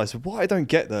precise. What I don't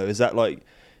get though is that like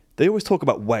they always talk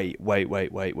about weight.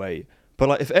 But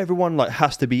like if everyone like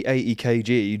has to be 80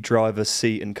 kg, driver,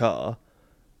 seat, and car.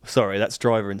 Sorry, that's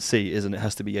driver and seat, isn't it?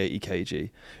 Has to be 80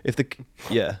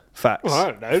 kg. Facts. Well,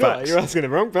 I don't know. Facts. You're asking the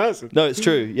wrong person. No, it's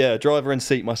true. Yeah, driver and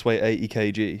seat must weigh 80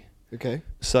 kg. Okay.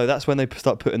 So that's when they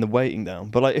start putting the weighting down.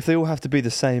 But like if they all have to be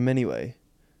the same anyway,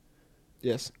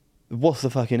 Yes. what's the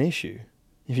fucking issue?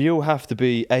 If you all have to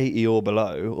be 80 or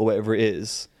below, or whatever it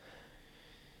is,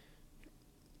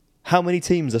 how many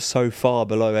teams are so far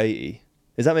below 80?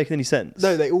 Is that making any sense?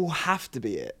 No, they all have to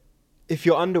be it. If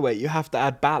you're underweight, you have to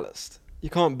add ballast. You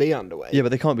can't be underweight. Yeah, but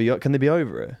they can't be. Can they be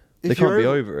over it? They can't be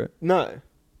over it. No.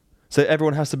 So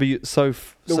everyone has to be so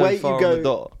Weight far you go, on the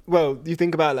dot. Well, you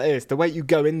think about it like this: the weight you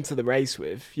go into the race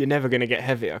with, you're never going to get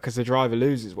heavier because the driver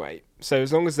loses weight. So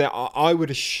as long as they're, I would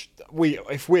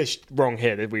if we're wrong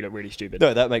here, then we look really stupid.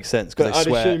 No, that makes sense. But I'd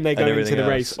assume they go into everything the else.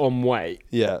 race on weight,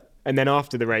 Yeah. and then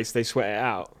after the race they sweat it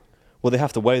out. Well, they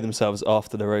have to weigh themselves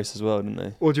after the race as well, don't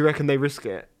they? Or do you reckon they risk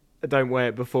it? Don't weigh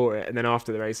it before it, and then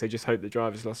after the race they just hope the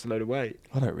driver's lost a load of weight.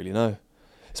 I don't really know.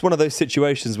 It's one of those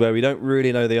situations where we don't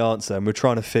really know the answer and we're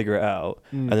trying to figure it out.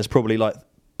 And there's probably like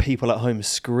people at home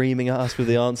screaming at us with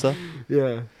the answer.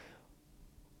 Yeah.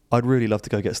 I'd really love to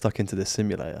go get stuck into this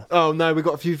simulator. Oh no, we've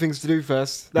got a few things to do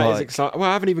first. That is Right. exciting. Well,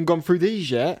 I haven't even gone through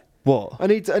these yet. What? I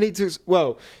need to.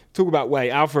 Well, talk about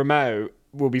weight. Alfa Romeo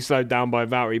will be slowed down by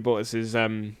Valtteri Bottas's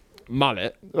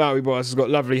mullet. Valtteri Bottas has got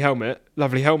lovely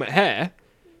helmet hair,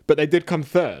 but they did come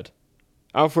third.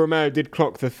 Alfa Romeo did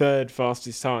clock the third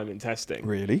fastest time in testing.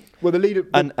 Really? Well, the leader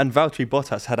And Valtteri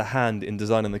Bottas had a hand in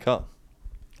designing the car.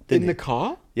 in the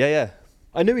car. Yeah.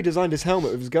 I knew he designed his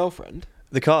helmet with his girlfriend.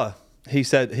 The car. He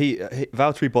said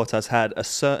Valtteri Bottas had a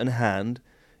certain hand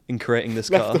in creating this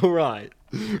car. Left or right?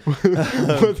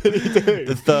 What did he do?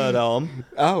 The third arm.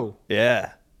 Oh.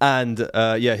 Yeah. And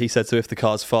he said, so if the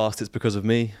car's fast, it's because of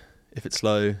me. If it's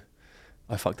slow,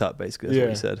 I fucked up, basically. That's what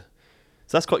he said.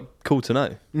 So that's quite cool to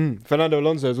know. Fernando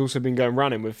Alonso has also been going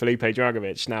running with Felipe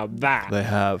Dragovic. Now that They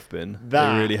have been.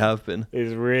 That They really have been.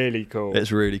 is really cool.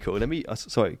 It's really cool. Let me,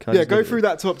 sorry. Can I just Go look at through it?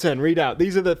 that top 10. Read out.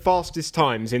 These are the fastest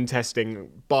times in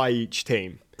testing by each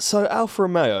team. So Alfa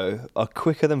Romeo are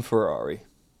quicker than Ferrari.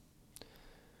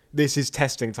 This is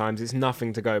testing times. It's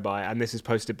nothing to go by. And this is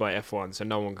posted by F1, so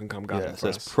no one can come gunning Yeah, for so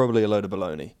us. it's probably a load of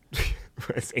baloney.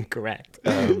 It's incorrect.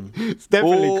 It's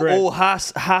definitely correct. Or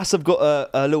Haas have got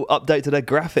a little update to their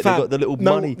graphic. Fam, They've got the little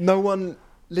money. No one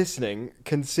listening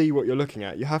can see what you're looking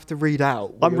at. You have to read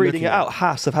out. I'm reading it out.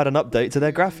 Haas have had an update to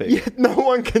their graphic. Yeah, no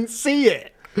one can see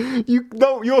it.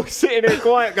 You're sitting there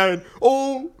quiet going,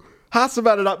 oh, Haas have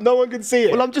had it up. No one can see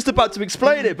it. Well, I'm just about to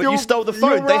explain it, but you You're- stole the you're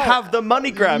phone. They right. have the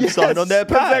MoneyGram sign on their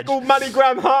 'cause they're badge. called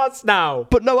MoneyGram Hearts now.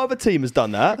 But no other team has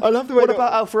done that. I love the way What that-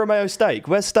 about Alfa Romeo Steak?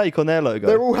 Where's Steak on their logo?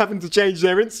 They're all having to change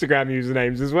their Instagram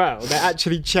usernames as well. They're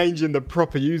actually changing the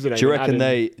proper username. do you and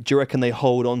adding- reckon they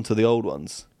hold on to the old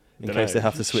ones in Dunno. case they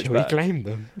have to switch Shall back? we claim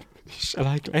them? Shall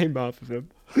I claim half of them?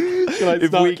 Shall I If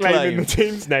start we claiming claim- the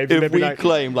team's names? and If then be we like,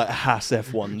 claim like Haas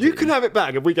F1, you can have it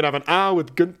back if we can have an hour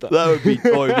with Gunther. that would be.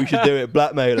 Oh, we should do it.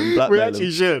 Blackmail them. We Blackmail actually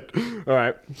them. should. All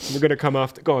right, we're going to come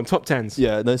after. Go on, top tens.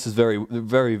 Yeah, no, this is very,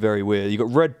 very, very weird. You got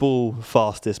Red Bull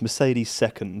fastest, Mercedes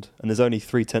second, and there's only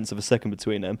 0.3 of a second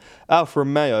between them. Alfa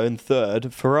Romeo in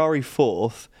third, Ferrari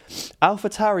fourth,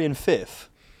 AlphaTauri in fifth.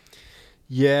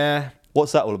 Yeah,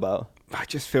 What's that all about? I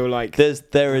just feel like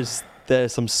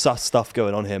There's some sus stuff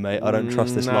going on here, mate. I don't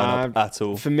trust this lineup at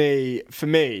all. For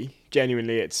me,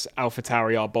 genuinely, it's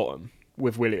AlphaTauri our bottom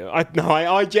with Williams.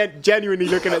 I genuinely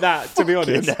looking at that. To be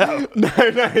honest,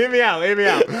 no, hear me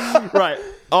out. Right,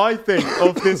 I think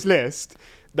of this list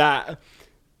that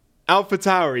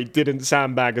AlphaTauri didn't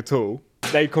sandbag at all.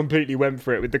 They completely went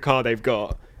for it with the car they've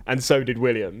got, and so did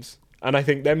Williams. And I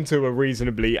think them two are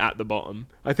reasonably at the bottom.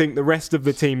 I think the rest of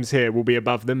the teams here will be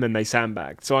above them and they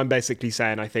sandbagged. So I'm basically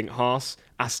saying I think Haas,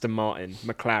 Aston Martin,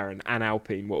 McLaren and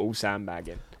Alpine were all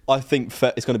sandbagging. I think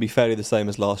it's going to be fairly the same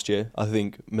as last year. I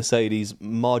think Mercedes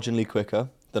marginally quicker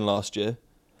than last year.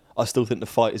 I still think the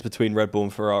fight is between Red Bull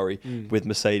and Ferrari, with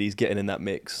Mercedes getting in that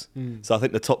mix. So I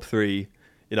think the top three,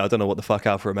 I don't know what the fuck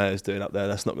Alfa Romeo is doing up there.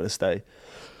 That's not going to stay.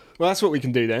 Well, that's what we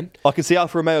can do then. I can see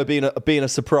Alfa Romeo being a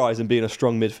surprise and being a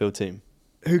strong midfield team.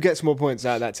 Who gets more points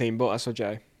out of that team, Bottas or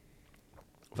Joe?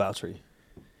 Valtteri,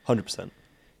 100%.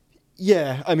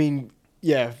 Yeah, I mean,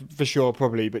 yeah, for sure,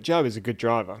 probably. But Joe is a good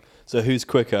driver. So who's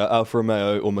quicker, Alfa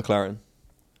Romeo or McLaren?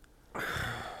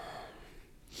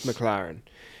 McLaren.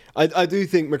 I do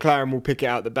think McLaren will pick it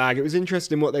out the bag. It was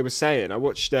interesting what they were saying. I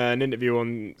watched an interview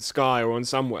on Sky or on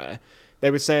somewhere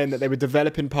they were saying that they were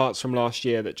developing parts from last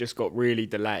year that just got really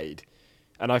delayed.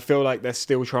 And I feel like they're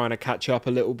still trying to catch up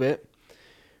a little bit.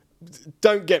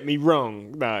 Don't get me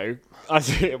wrong, though.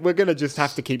 We're going to just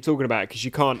have to keep talking about it because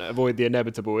you can't avoid the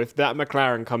inevitable. If that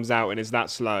McLaren comes out and is that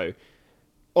slow,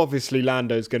 obviously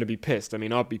Lando's going to be pissed. I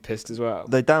mean, I'd be pissed as well.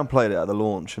 They downplayed it at the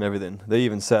launch and everything. They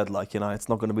even said, like, it's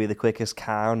not going to be the quickest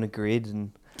car on the grid.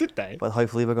 And did they? But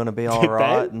hopefully we're going to be all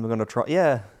right and we're going to try.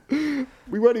 Yeah.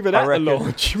 We weren't even at the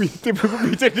launch. We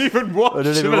didn't even watch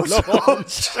the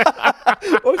launch.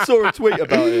 I saw a tweet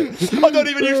about it. I don't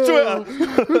even use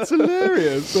Twitter. That's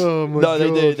hilarious. Oh my God.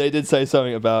 No, they did say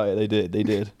something about it. They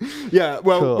did. Yeah,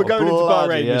 well, cool. We're going into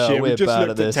Bahrain this year. We've just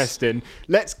looked at testing.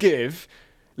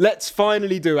 Let's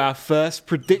finally do our first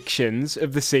predictions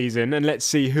of the season and let's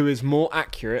see who is more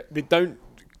accurate. Don't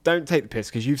take the piss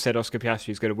because you've said Oscar Piastri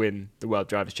is going to win the World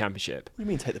Drivers' Championship. What do you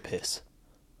mean take the piss?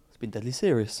 It's been deadly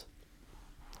serious.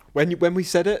 When we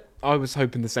said it, I was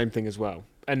hoping the same thing as well.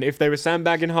 And if they were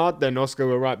sandbagging hard, then Oscar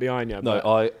were right behind you.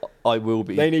 No, I will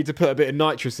be. They need to put a bit of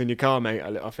nitrous in your car, mate,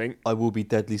 I think. I will be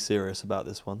deadly serious about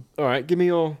this one. All right, give me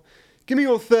your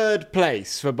third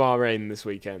place for Bahrain this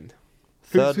weekend.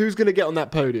 Who's going to get on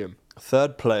that podium?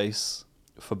 Third place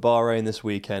for Bahrain this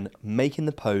weekend, making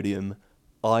the podium,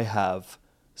 I have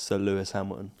Sir Lewis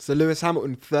Hamilton. Sir Lewis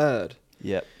Hamilton third.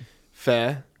 Yep.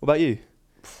 Fair. What about you?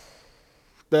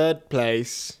 Third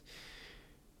place,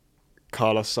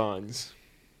 Carlos Sainz.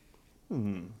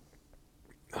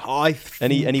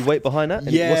 Any weight behind that?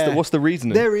 Yeah. What's the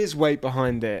reasoning? There is weight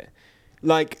behind it.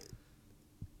 Like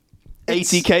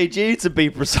 80 kg to be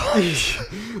precise.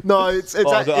 No, it's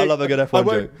I love a good F1 I joke.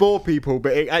 won't bore people,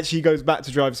 but it actually goes back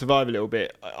to Drive to Survive a little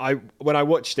bit. When I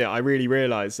watched it, I really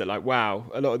realised that, like,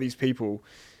 wow, a lot of these people,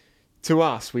 to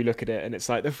us, we look at it and it's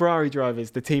like the Ferrari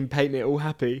drivers, the team painting it all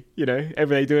happy,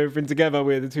 they do everything together,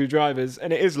 we're the two drivers,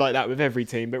 and it is like that with every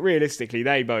team, but realistically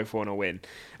they both want to win,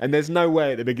 and there's no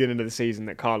way at the beginning of the season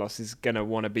that Carlos is going to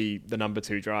want to be the number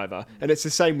 2 driver, and it's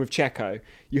the same with Checo.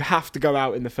 You have to go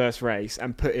out in the first race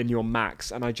and put in your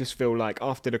max, and I just feel like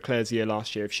after Leclerc's year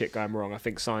last year of shit going wrong, I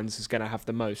think Sainz is going to have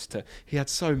the most. He had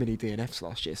so many DNFs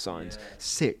last year, Sainz,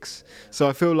 6, so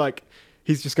I feel like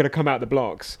he's just going to come out the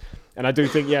blocks. And I do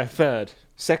think, third.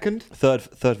 Second? Third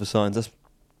for Sainz. That's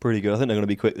pretty good. I think they're going to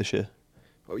be quick this year.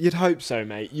 Well, you'd hope so,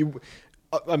 mate.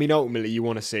 Ultimately, you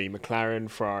want to see McLaren,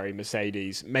 Ferrari,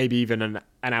 Mercedes, maybe even an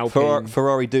Alpine.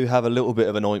 Ferrari do have a little bit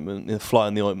of an ointment, fly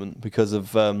in the ointment, because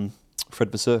of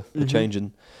Fred Vasseur, the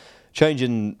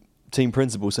changing team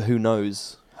principles. So who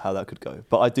knows how that could go?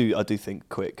 But I do think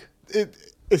quick.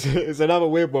 It's another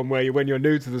weird one where when you're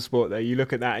new to the sport, there you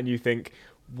look at that and you think,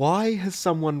 why has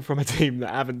someone from a team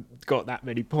that haven't got that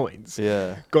many points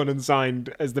gone and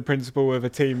signed as the principal of a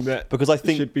team that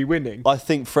should be winning? I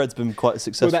think Fred's been quite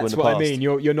successful in the past. Well, that's what I mean.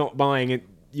 You're not buying it.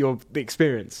 The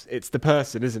experience. It's the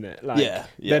person, isn't it? Like,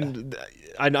 Then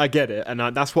I get it, and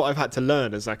that's what I've had to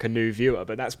learn as like a new viewer.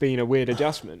 But that's been a weird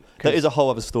adjustment. That is a whole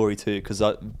other story too, because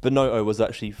Binotto was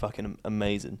actually fucking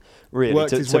amazing. Really,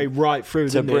 worked his way right through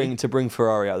to bring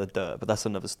Ferrari out of the dirt. But that's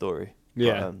another story.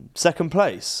 Yeah. Second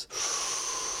place.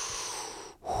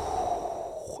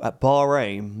 At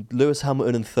Bahrain, Lewis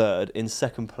Hamilton in third. In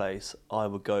second place, I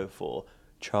would go for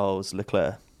Charles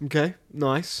Leclerc. Okay,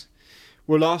 nice.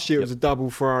 Well, last year it was a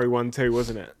double Ferrari 1-2,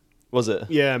 wasn't it? Was it?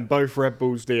 Yeah, and both Red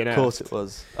Bulls DNF'd. Of course it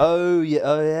was. Oh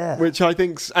yeah. Which I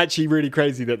think's actually really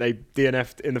crazy that they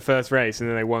DNF'd in the first race and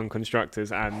then they won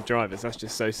constructors and drivers. That's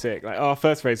just so sick. Like, our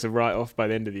first race are right off by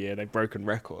the end of the year. They've broken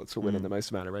records for winning the most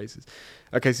amount of races.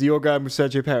 Okay, so you're going with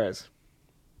Sergio Perez.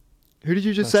 Who did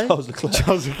you just say? Charles Leclerc.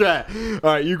 Charles Leclerc.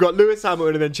 All right, you've got Lewis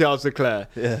Hamilton and then Charles Leclerc.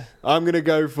 Yeah. I'm going to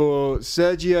go for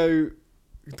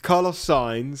Carlos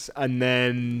Sainz, and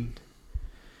then...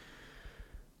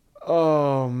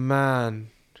 Oh, man.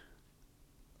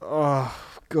 Oh,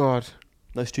 God.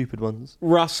 No stupid ones.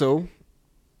 Russell.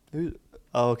 Who?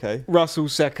 Oh, okay. Russell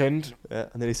second. Yeah,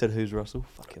 and then he said, who's Russell?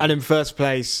 And in first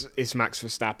place, it's Max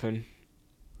Verstappen.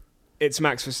 It's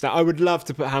Max Verstappen. I would love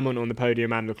to put Hamilton on the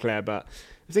podium and Leclerc, but...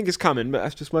 I think it's coming, but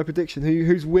that's just my prediction.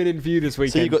 Who's winning for you this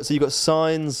weekend? So you got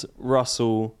Sainz,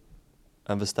 Russell,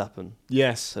 and Verstappen.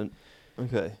 Yes.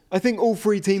 Okay. I think all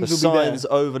three teams will be there. Sainz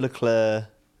over Leclerc.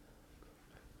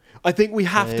 I think we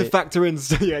have to factor in.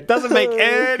 It doesn't make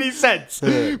any sense,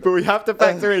 but we have to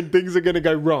factor in things are going to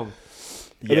go wrong.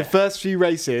 Yeah. In the first few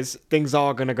races, things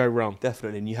are going to go wrong.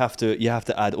 Definitely, and you have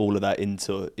to add all of that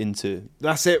into.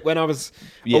 That's it. When I was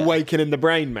awakening the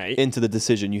brain, mate, into the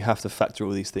decision, you have to factor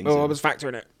all these things. I was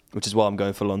factoring it. Which is why I'm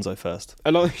going for Alonso first.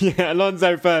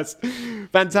 Alonso first.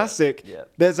 Fantastic. Yeah.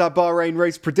 There's our Bahrain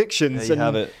race predictions. There you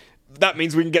have it. that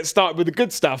means we can get started with the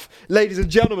good stuff. Ladies and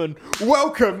gentlemen,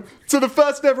 welcome to the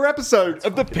first ever episode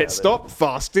of the Pit Stop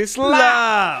Fastest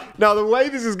Lap. Now, the way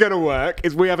this is going to work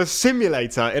is we have a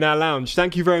simulator in our lounge.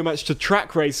 Thank you very much to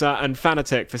Track Racer and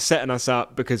Fanatec for setting us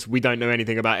up because we don't know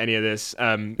anything about any of this.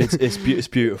 It's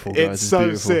beautiful, guys. It's so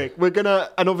beautiful. sick. We're going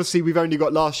to, and obviously we've only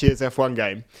got last year's F1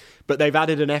 game, but they've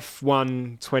added an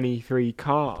F1 23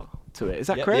 car to it. Is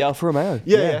that correct? The Alfa Romeo.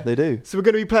 Yeah, they do. So we're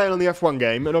going to be playing on the F1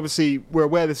 game, and obviously we're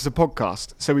aware this is a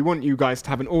podcast, so we want you guys to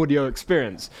have an audio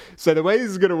experience. So the way this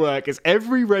is going to work is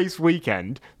every race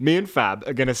weekend, me and Fab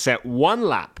are going to set one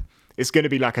lap. It's going to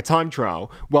be like a time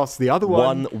trial, whilst the other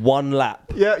one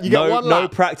lap. Yeah, you get one lap. No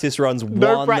practice runs.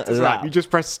 No practice lap. You just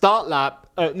press start lap.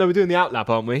 No, we're doing the out lap,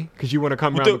 aren't we? Because you want to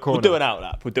come around the corner. We'll do an out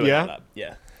lap.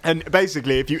 Yeah. And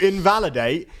basically, if you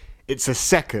invalidate, it's a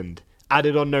second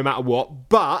added on no matter what.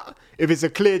 But if it's a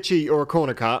clear cheat or a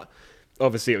corner cut,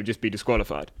 obviously it would just be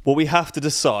disqualified. Well, we have to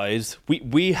decide.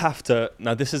 We have to.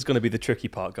 Now, this is going to be the tricky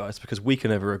part, guys, because we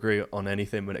can never agree on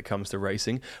anything when it comes to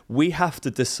racing. We have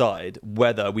to decide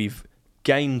whether we've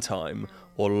gained time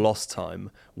or lost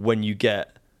time when you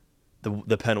get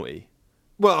the penalty.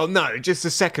 Well, no, just a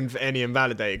second for any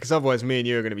invalidated, because otherwise me and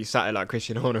you are going to be sat here like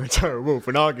Christian Horner and Tara Wolf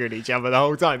and arguing each other the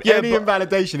whole time. Yeah, any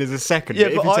invalidation is a second. Yeah,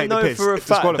 but if but you I take know the piss, for a it's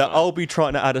fact that disqualified. I'll be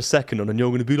trying to add a second on, and you're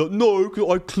going to be like, no, 'cause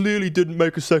I clearly didn't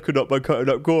make a second up by cutting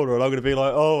that corner, and I'm going to be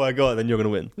like, oh my god, then you're going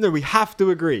to win. No, we have to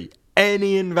agree.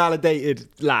 Any invalidated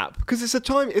lap, because it's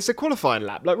a qualifying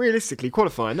lap. Like realistically,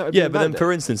 qualifying. That would be Yeah, but then invalidated.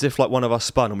 for instance, if like one of us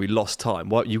spun and we lost time,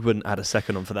 what you wouldn't add a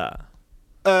second on for that?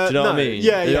 Do you know what I mean?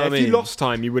 Yeah, You know yeah. what I If you mean? lost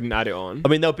time, you wouldn't add it on. I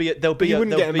mean, there'll be you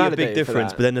wouldn't get a big invalidated for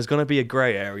difference, that. but then there's going to be a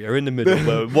grey area in the middle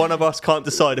where one of us can't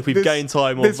decide if we've gained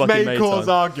time or this fucking may made cause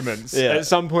time. arguments Yeah. at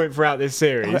some point throughout this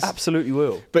series. It absolutely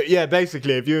will. But yeah,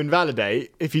 basically, if you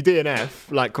invalidate, if you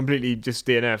DNF, like completely just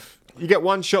DNF, you get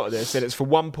one shot at this, and it's for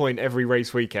 1 point every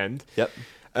race weekend. Yep.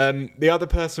 The other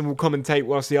person will commentate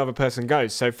whilst the other person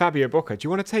goes. So Fabio Bocca, do you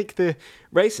want to take the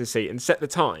racer seat and set the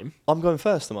time? I'm going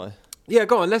first, am I? Yeah,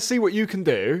 go on. Let's see what you can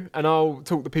do, and I'll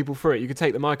talk the people through it. You can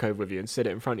take the mic over with you and sit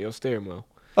it in front of your steering wheel.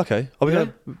 Okay. Are we Yeah.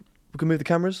 we can move the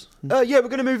cameras? Yeah, we're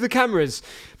going to move the cameras.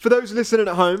 For those listening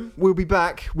at home, we'll be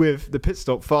back with the Pit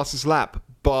Stop Fastest Lap,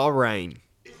 Bahrain.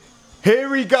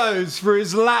 Here he goes for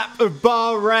his lap of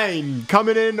Bahrain,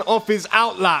 coming in off his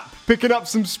out lap, picking up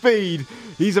some speed.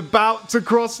 He's about to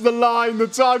cross the line. The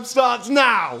time starts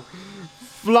now.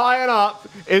 Flying up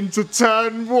into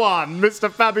turn one,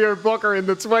 Mr. Fabio Bocca in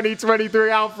the 2023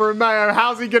 Alfa Romeo.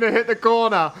 How's he going to hit the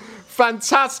corner?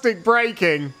 Fantastic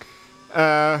braking.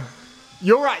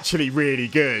 You're actually really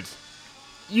good.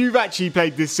 You've actually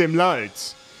played this sim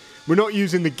loads. We're not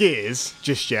using the gears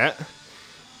just yet.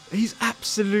 He's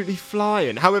absolutely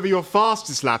flying. However, your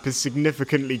fastest lap is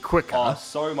significantly quicker. Oh,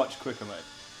 so much quicker, mate.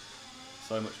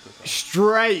 So much quicker.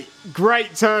 Straight,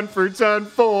 great turn through turn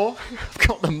four. I've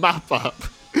got the map up.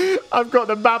 I've got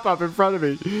the map up in front of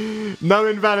me. No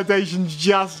invalidations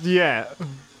just yet.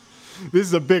 This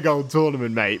is a big old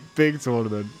tournament, mate. Big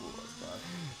tournament.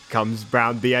 Comes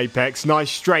round the apex.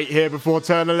 Nice straight here before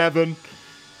turn 11.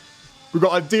 We've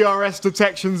got a DRS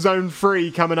detection zone 3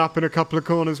 coming up in a couple of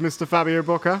corners, Mr. Fabio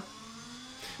Bocca.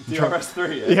 DRS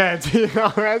 3, Yeah,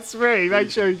 DRS 3. Make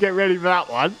sure you get ready for that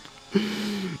one.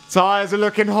 Tyres are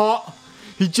looking hot.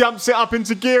 He jumps it up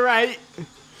into gear 8.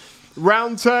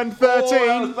 Round turn 13.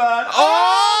 that was bad.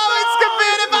 It's going to be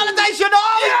an invalidation.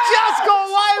 Oh, he just got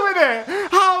away with it.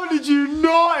 How did you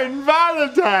not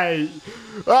invalidate?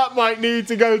 That might need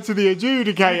to go to the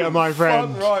adjudicator, my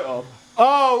friend. Right on.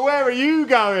 Oh, where are you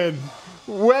going?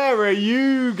 Where are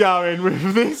you going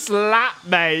with this lap,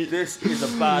 mate? This is a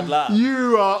bad lap.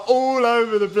 You are all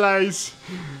over the place.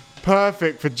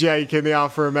 Perfect for Jake in the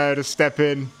Alfa Romeo to step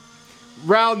in.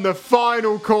 Round the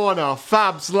final corner,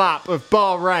 Fab's lap of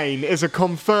Bahrain is a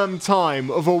confirmed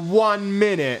time of a 1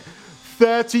 minute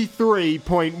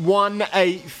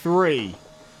 33.183.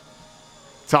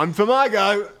 Time for my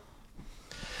go.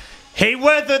 He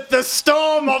weathered the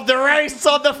storm of the race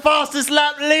on the fastest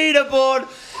lap leaderboard.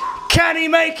 Can he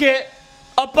make it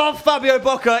above Fabio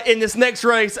Bocca in this next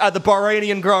race at the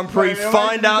Bahrainian Grand Prix?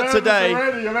 Find out today.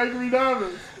 You're making me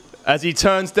nervous. As he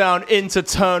turns down into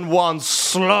turn one,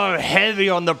 slow, heavy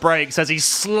on the brakes as he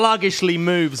sluggishly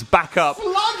moves back up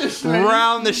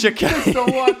round the chicane.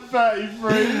 Mr.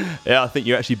 133. Yeah, I think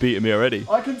you're actually beating me already.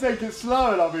 I can take it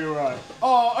slow and I'll be alright.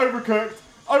 Oh, overcooked.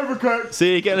 Overcooked.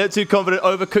 See, you're getting a little too confident,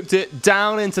 overcooked it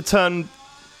down into turn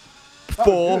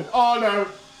 4. Oh no.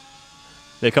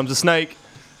 There comes the snake.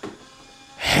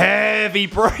 Heavy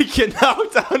braking now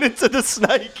down into the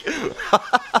snake.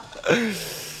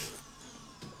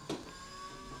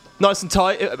 Nice and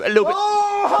tight, a little bit.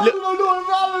 Oh! how did I not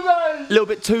invalidate? A little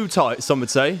bit too tight, some would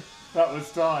say. That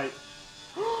was tight.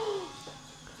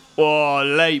 Oh,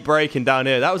 late breaking down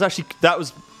here. That was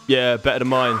better than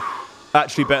mine.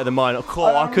 Actually better than mine. Oh,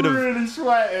 I could have, really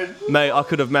sweating. mate, I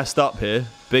could have messed up here.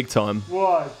 Big time.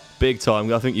 Why? Big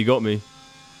time. I think you got me.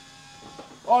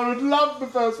 I would love the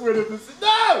first win of this.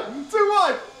 No! Too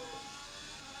wide!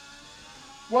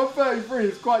 133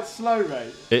 is quite slow,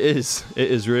 mate. It is. It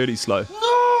is really slow.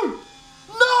 No!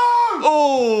 No!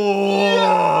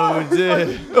 Oh,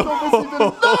 dear.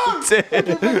 Oh, dear. I'm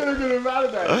going to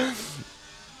validate.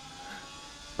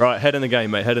 Right, head in the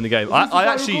game, mate. Head in the game. I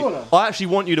actually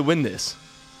want you to win this.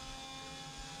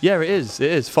 Yeah, it is.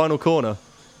 It is. Final corner.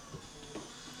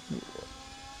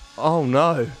 Oh,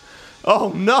 no.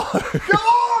 Oh, no. Come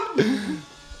on!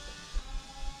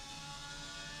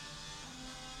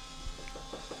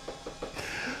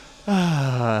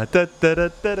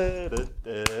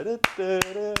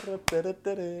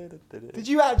 Did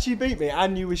you actually beat me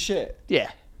and you were shit? Yeah.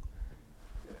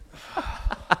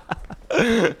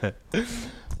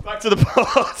 Back to the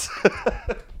pod.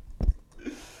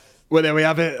 Well, there we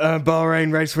have it.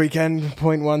 Bahrain race weekend.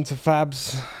 0.1 to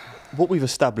Fabs. What we've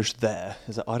established there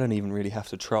is that I don't even really have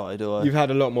to try, do I? You've had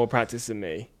a lot more practice than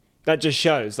me. That just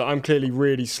shows that I'm clearly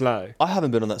really slow. I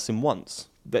haven't been on that sim once.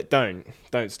 But don't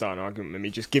start an argument with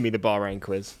me. Just give me the Bahrain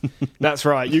quiz. That's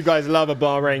right. You guys love a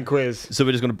Bahrain quiz. So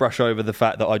we're just going to brush over the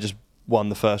fact that I just won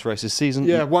the first race this season.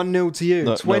 Yeah, 1-0 to you.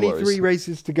 No 23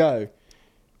 races to go.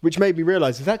 Which made me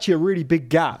realise there's actually a really big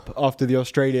gap after the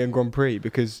Australian Grand Prix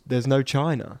because there's no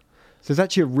China. So there's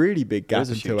actually a really big gap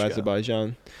until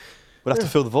Azerbaijan. We'll have to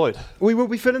fill the void. We will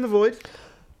be filling the void.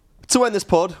 To end this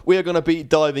pod, we are going to be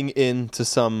diving into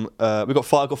some. I've got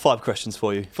five questions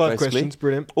for you. Five questions,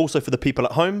 brilliant. Also for the people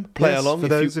at home, play along for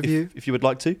those of you if you would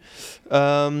like to.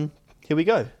 Here we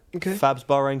go. Okay. Fab's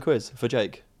Bahrain quiz for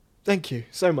Jake. Thank you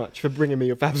so much for bringing me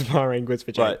your Fabs Bahrain quiz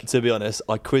for Jake. Right. To be honest,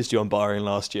 I quizzed you on Bahrain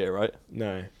last year, right?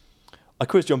 No. I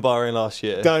quizzed you on Bahrain last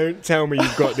year. Don't tell me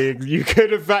you've got you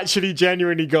could have actually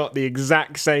genuinely got the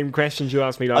exact same questions you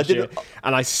asked me last year,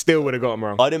 and I still would have got them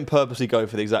wrong. I didn't purposely go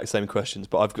for the exact same questions,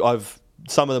 but I've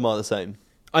some of them are the same.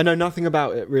 I know nothing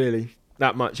about it really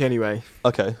that much anyway.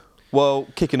 Okay. Well,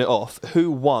 kicking it off,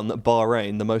 who won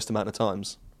Bahrain the most amount of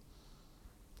times?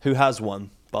 Who has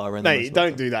won Bahrain? Mate,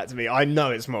 don't do that to me. I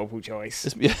know it's multiple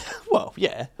choice.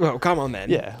 Yeah. Well, come on then.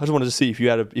 Yeah, I just wanted to see if you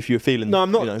were feeling. No,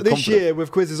 I'm not. This confident. year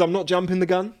with quizzes, I'm not jumping the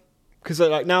gun because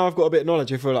like now I've got a bit of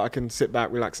knowledge. I feel like I can sit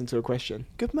back, relax into a question.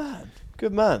 Good man.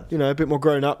 Good man. You know, a bit more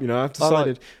grown up. You know, I've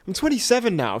decided. I'm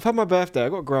 27 now. I've had my birthday.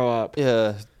 I've got to grow up.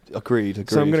 Yeah, agreed.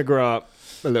 So I'm going to grow up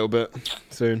a little bit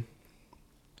soon.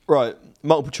 Right,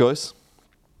 multiple choice.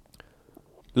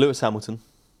 Lewis Hamilton,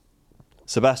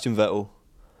 Sebastian Vettel,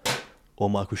 or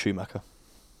Michael Schumacher?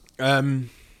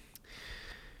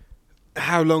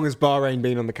 How long has Bahrain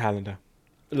been on the calendar?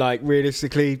 Like,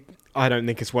 realistically, I don't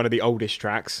think it's one of the oldest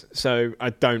tracks, so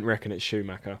I don't reckon it's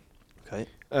Schumacher. Okay.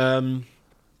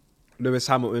 Lewis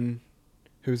Hamilton.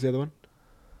 Who was the other one?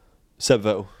 Seb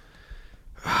Vettel.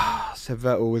 Seb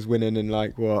Vettel was winning in,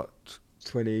 like, what,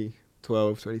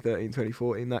 2012, 2013,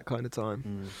 2014, that kind of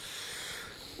time.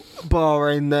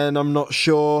 Bahrain, then, I'm not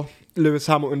sure. Lewis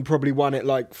Hamilton probably won it,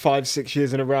 like, 5-6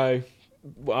 years in a row.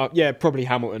 Yeah, probably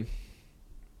Hamilton.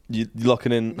 You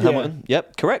locking in Hamilton?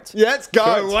 Yep, correct. Yeah, let's go.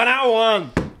 Correct. 1 out of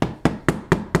 1.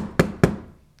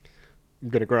 I'm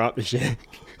going to grow up this year.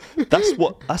 That's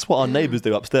what our neighbours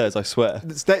do upstairs, I swear.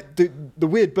 The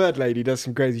weird bird lady does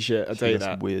some crazy shit, I'll tell you that.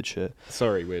 Some weird shit.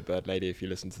 Sorry, weird bird lady, if you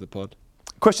listen to the pod.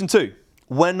 Question 2.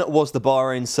 When was the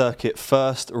Bahrain circuit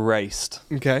first raced?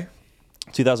 Okay.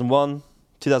 2001,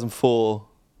 2004,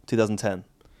 2010.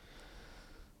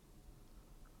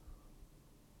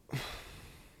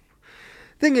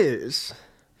 Thing is,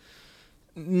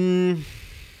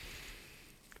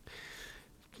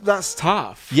 that's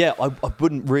tough. Yeah, I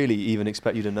wouldn't really even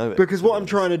expect you to know it. Because what I'm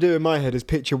trying to do in my head is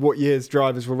picture what years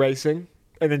drivers were racing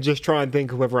and then just try and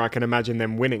think of whether I can imagine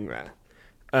them winning there.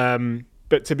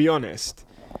 But to be honest,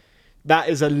 that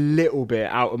is a little bit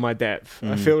out of my depth.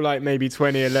 I feel like maybe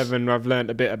 2011 I've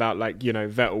learned a bit about, like, you know,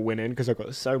 Vettel winning because I've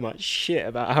got so much shit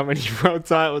about how many world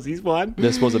titles he's won.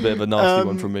 This was a bit of a nasty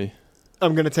one from me.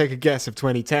 I'm going to take a guess of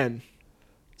 2010.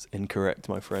 It's incorrect,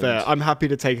 my friend. Fair. I'm happy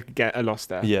to take a loss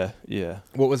there. Yeah.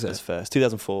 What was it? That's fair. It's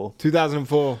 2004.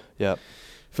 2004. Yeah.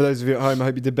 For those of you at home, I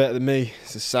hope you did better than me.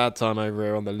 It's a sad time over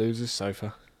here on the loser's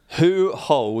sofa. Who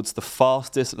holds the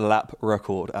fastest lap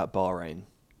record at Bahrain?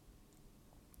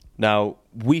 Now,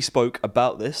 we spoke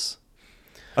about this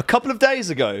a couple of days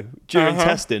ago during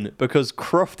testing because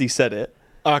Crofty said it.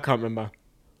 I can't remember.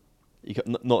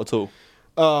 Not at all.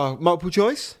 Multiple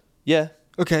choice? Yeah.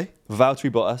 Okay.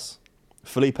 Valtteri Bottas,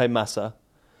 Felipe Massa,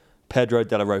 Pedro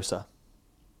de la Rosa.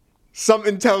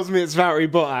 Something tells me it's Valtteri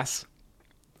Bottas.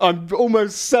 I'm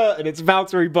almost certain it's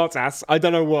Valtteri Bottas. I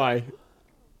don't know why.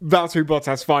 Valtteri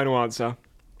Bottas, final answer.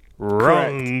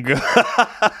 Wrong.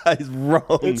 It's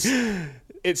wrong.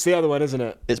 It's the other one, isn't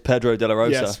it? It's Pedro de la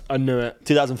Rosa. Yes, I knew it.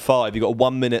 2005, you got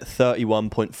 1 minute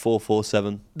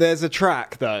 31.447. There's a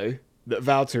track, though, that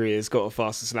Valtteri has got a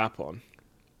fastest lap on.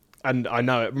 And I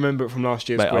know it. Remember it from last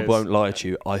year's Mate, quiz. I won't lie to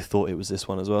you. I thought it was this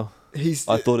one as well. I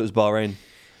thought it was Bahrain.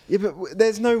 Yeah, but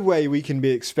there's no way we can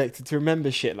be expected to remember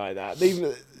shit like that.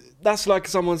 That's like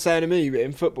someone saying to me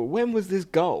in football, when was this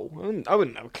goal? I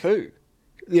wouldn't have a clue.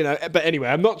 You know, but anyway,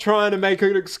 I'm not trying to make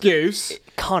an excuse.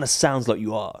 It kind of sounds like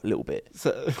you are, a little bit.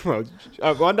 So, well,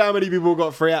 I wonder how many people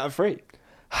got 3 out of 3.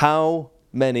 How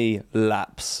many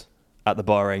laps at the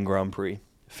Bahrain Grand Prix?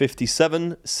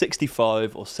 57,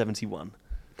 65 or 71?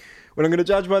 Well, I'm going to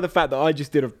judge by the fact that I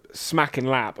just did a smacking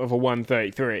lap of a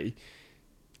 1:33.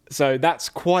 So that's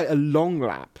quite a long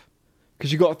lap.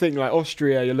 Because you got to think, like,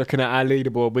 Austria, you're looking at our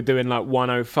leaderboard, we're doing like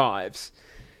 105s.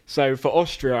 So for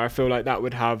Austria, I feel like that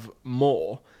would have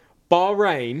more.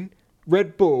 Bahrain,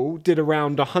 Red Bull did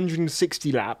around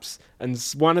 160 laps, and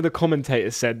one of the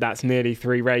commentators said that's nearly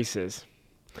 3 races.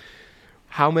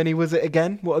 How many was it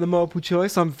again? What are the multiple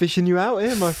choice? I'm fishing you out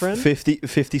here, my friend.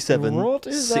 57, What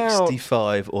is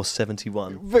 65 or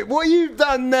 71. But what you've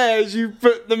done there is you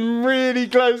put them really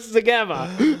close together.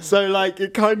 So, like,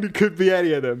 it kind of could be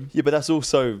any of them. Yeah, but that's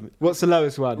also What's the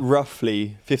lowest one?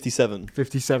 roughly 57.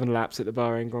 57 laps at the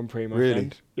Bahrain Grand Prix, my Really?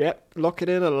 friend. Yep, lock it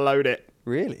in and load it.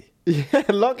 Really? Yeah,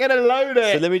 lock it and load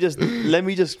it. So let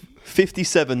me just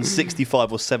 57,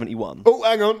 65 or 71. Oh,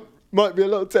 hang on. Might be a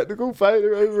little technical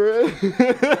failure over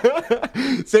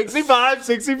here. 65.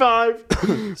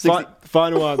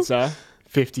 Final answer,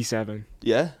 57.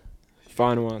 Yeah?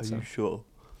 Final Are answer. you sure?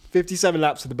 57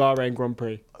 laps of the Bahrain Grand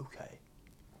Prix. Okay.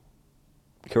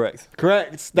 Correct.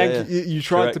 Correct. Thank Yeah. you. You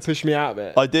tried Correct. to push me out of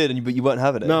it. I did, but you weren't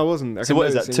having it. No, I wasn't. I So can what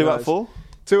is notice that, in 2 your out of eyes. 4?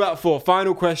 2 out of 4.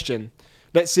 Final question.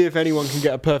 Let's see if anyone can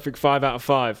get a perfect 5 out of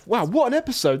 5. Wow, what an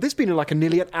episode. This has been like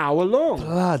nearly an hour long.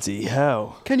 Bloody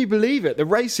hell. Can you believe it? The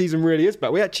race season really is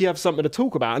back. We actually have something to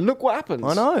talk about, and look what happens.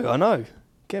 I know.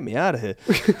 Get me out of here.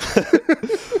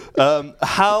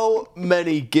 How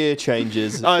many gear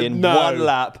changes in one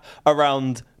lap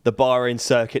around the Bahrain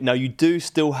circuit? Now, you do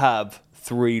still have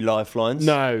 3 lifelines.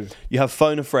 No. You have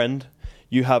phone a friend,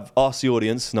 you have ask the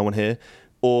audience, no one here,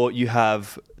 or you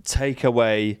have take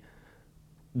away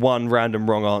one random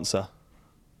wrong answer.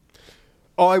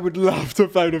 I would love to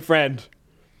phone a friend.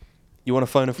 You want to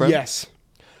phone a friend? Yes.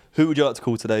 Who would you like to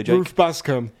call today, Jake? Ruth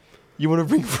Bascom. You want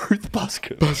to ring Ruth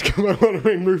Bascom? Bascom, I want to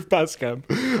ring Ruth Bascom.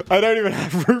 I don't even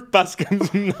have Ruth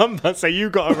Bascom's number, so you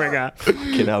got to ring her.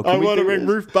 Fucking hell, I can we want to do ring this?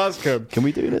 Ruth Bascom. Can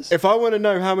we do this? If I want to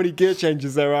know how many gear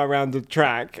changes there are around the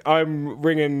track, I'm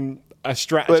ringing a Wait,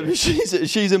 strategist.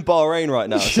 she's in Bahrain right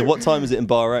now. So what time is it in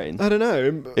Bahrain? I don't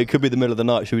know. It could be the middle of the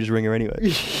night. Should we just ring her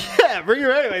anyway? Yeah, bring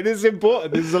her anyway. This is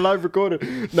important. This is a live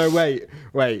recording. No, wait.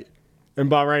 In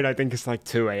Bahrain, I think it's like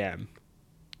 2 a.m.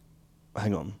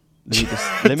 Hang on.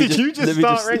 Did you just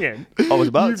start ringing? I was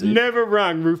about You've to. never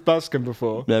rang Ruth Bascom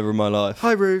before. Never in my life.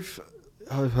 Hi, Ruth.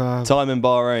 Time in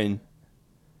Bahrain.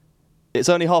 It's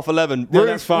only 11:30. Yeah, Ruth,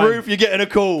 that's fine. Ruth, you're getting a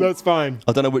call. That's fine.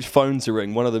 I don't know which phone to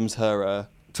ring. One of them's her.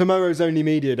 Tomorrow's only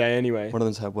media day anyway. One of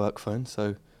them's her work phone.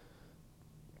 So.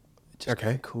 Just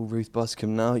Okay. Call Ruth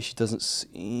Buscombe now. She doesn't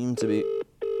seem to be.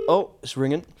 Oh, it's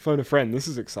ringing. Phone a friend. This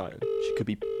is exciting. She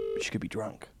could be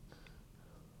drunk.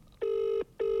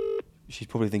 She's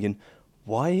probably thinking,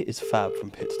 why is Fab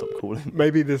from Pit Stop calling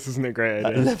Maybe this isn't a great at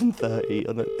idea.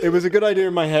 11:30? It was a good idea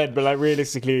in my head, but like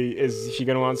realistically, is she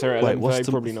going to answer at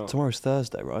 11:30? Probably not. Tomorrow's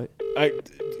Thursday, right? I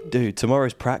Dude,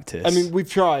 tomorrow's practice. mean, we've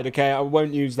tried. Okay, I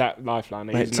won't use that lifeline.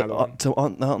 I Mate, use another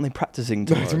one. aren't they practicing No,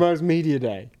 tomorrow? tomorrow's media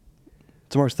day.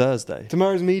 Tomorrow's Thursday.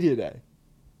 Tomorrow's media day.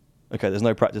 Okay, there's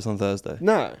no practice on Thursday.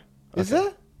 No, is Okay.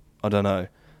 there? I don't know.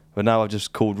 But now I've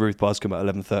just called Ruth Buscombe at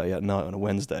 11:30 at night on a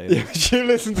Wednesday. Yeah, she'll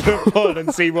listen to the pod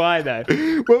and see why though.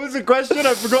 What was the question?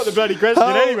 I forgot the bloody question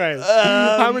anyway.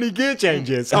 How many gear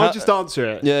changes? I'll just answer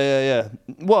it. Yeah.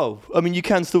 Well, I mean, you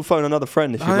can still phone another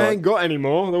friend if you I like. ain't got any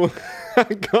more. I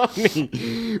ain't got any.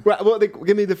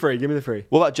 Give me the free. Give me the free.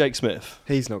 What about Jake Smith?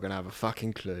 He's not going to have a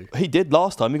fucking clue. He did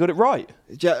last time. He got it right.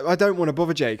 I don't want to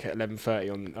bother Jake at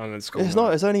 11:30 on the school. It's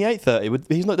not. It's only 8:30.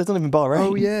 He doesn't live in Bahrain.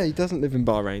 Oh yeah, he doesn't live in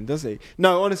Bahrain, does he?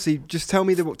 No, honestly, just tell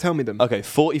me them. Okay,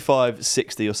 45,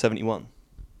 60 or 71.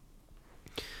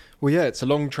 Well, yeah, it's a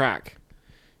long track.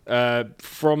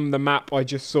 From the map I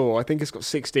just saw, I think it's got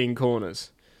 16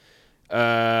 corners.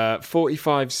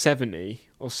 45, 70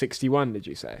 or 61, did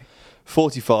you say?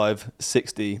 45,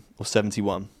 60 or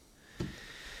 71.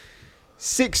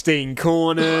 16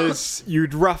 corners.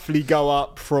 You'd roughly go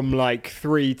up from like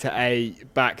 3 to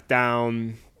 8, back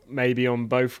down maybe on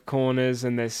both corners,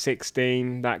 and there's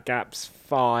 16. That gap's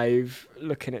 5.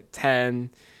 Looking at 10.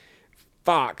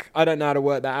 Fuck, I don't know how to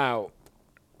work that out.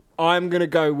 I'm going to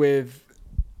go with...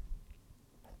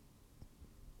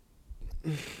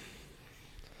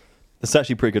 That's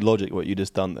actually pretty good logic, what you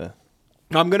just done there.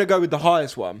 I'm going to go with the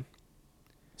highest one.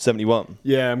 71.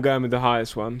 Yeah, I'm going with the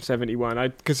highest one,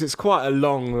 71. Because it's quite a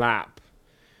long lap.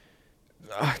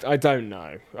 I don't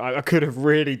know. I could have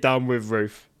really done with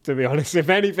Ruth, to be honest. If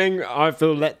anything, I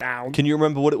feel let down. Can you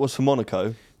remember what it was for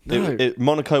Monaco? No.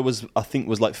 Monaco was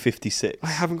like 56. I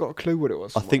haven't got a clue what it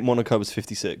was. I think Monaco was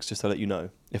 56, just to let you know.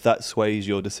 If that sways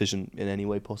your decision in any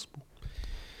way possible.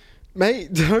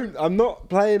 Mate, don't. I'm not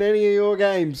playing any of your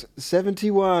games.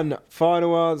 71,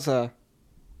 final answer.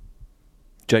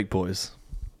 Jake Boys,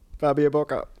 Fabio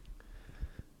Bocca.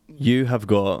 you have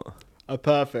got A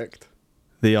perfect.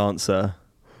 the answer.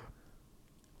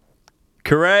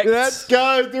 Correct. Let's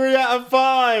go. 3 out of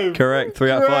 5. Correct.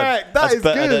 3 out of 5. Correct. That's is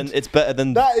better good. It's better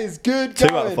than That is good 2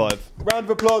 going. out of 5. Round of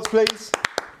applause, please.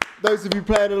 Those of you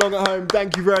playing along at home,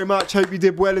 thank you very much. Hope you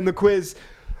did well in the quiz.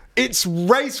 It's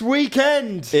race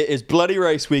weekend. It is bloody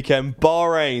race weekend.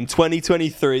 Bahrain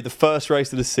 2023, the first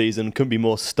race of the season. Couldn't be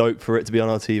more stoked for it to be on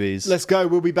our TVs. Let's go.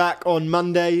 We'll be back on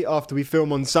Monday after we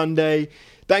film on Sunday.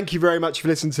 Thank you very much for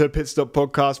listening to the Pit Stop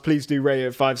Podcast. Please do rate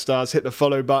it 5 stars. Hit the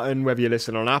follow button, whether you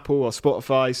listen on Apple or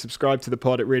Spotify. Subscribe to the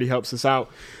pod. It really helps us out.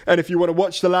 And if you want to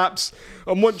watch the laps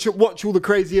and watch all the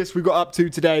craziest we got up to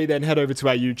today, then head over to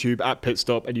our YouTube at Pit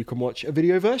Stop and you can watch a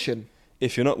video version.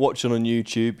 If you're not watching on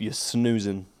YouTube, you're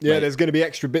snoozing. Yeah, mate. there's going to be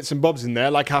extra bits and bobs in there,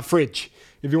 like our fridge.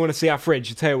 If you want to see our fridge,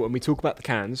 I tell you what, when we talk about the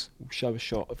cans, we'll show a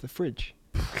shot of the fridge.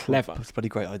 Clever. That's a bloody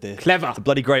great idea. Clever. It's a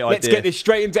bloody great idea. Let's get this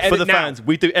straight into edit for the now. fans.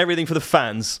 We do everything for the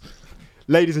fans.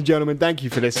 Ladies and gentlemen, thank you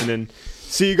for listening.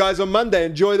 See you guys on Monday.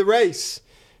 Enjoy the race.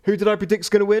 Who did I predict is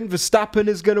going to win? Verstappen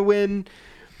is going to win.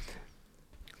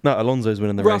 No, Alonso's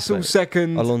winning the Russell race.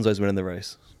 second. Alonso's winning the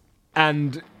race.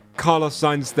 And Carlos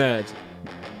Sainz third.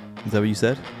 Is that what you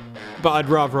said? But I'd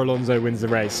rather Alonso wins the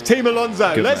race. Team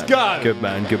Alonso, Good let's man. go. Good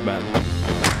man. Good man.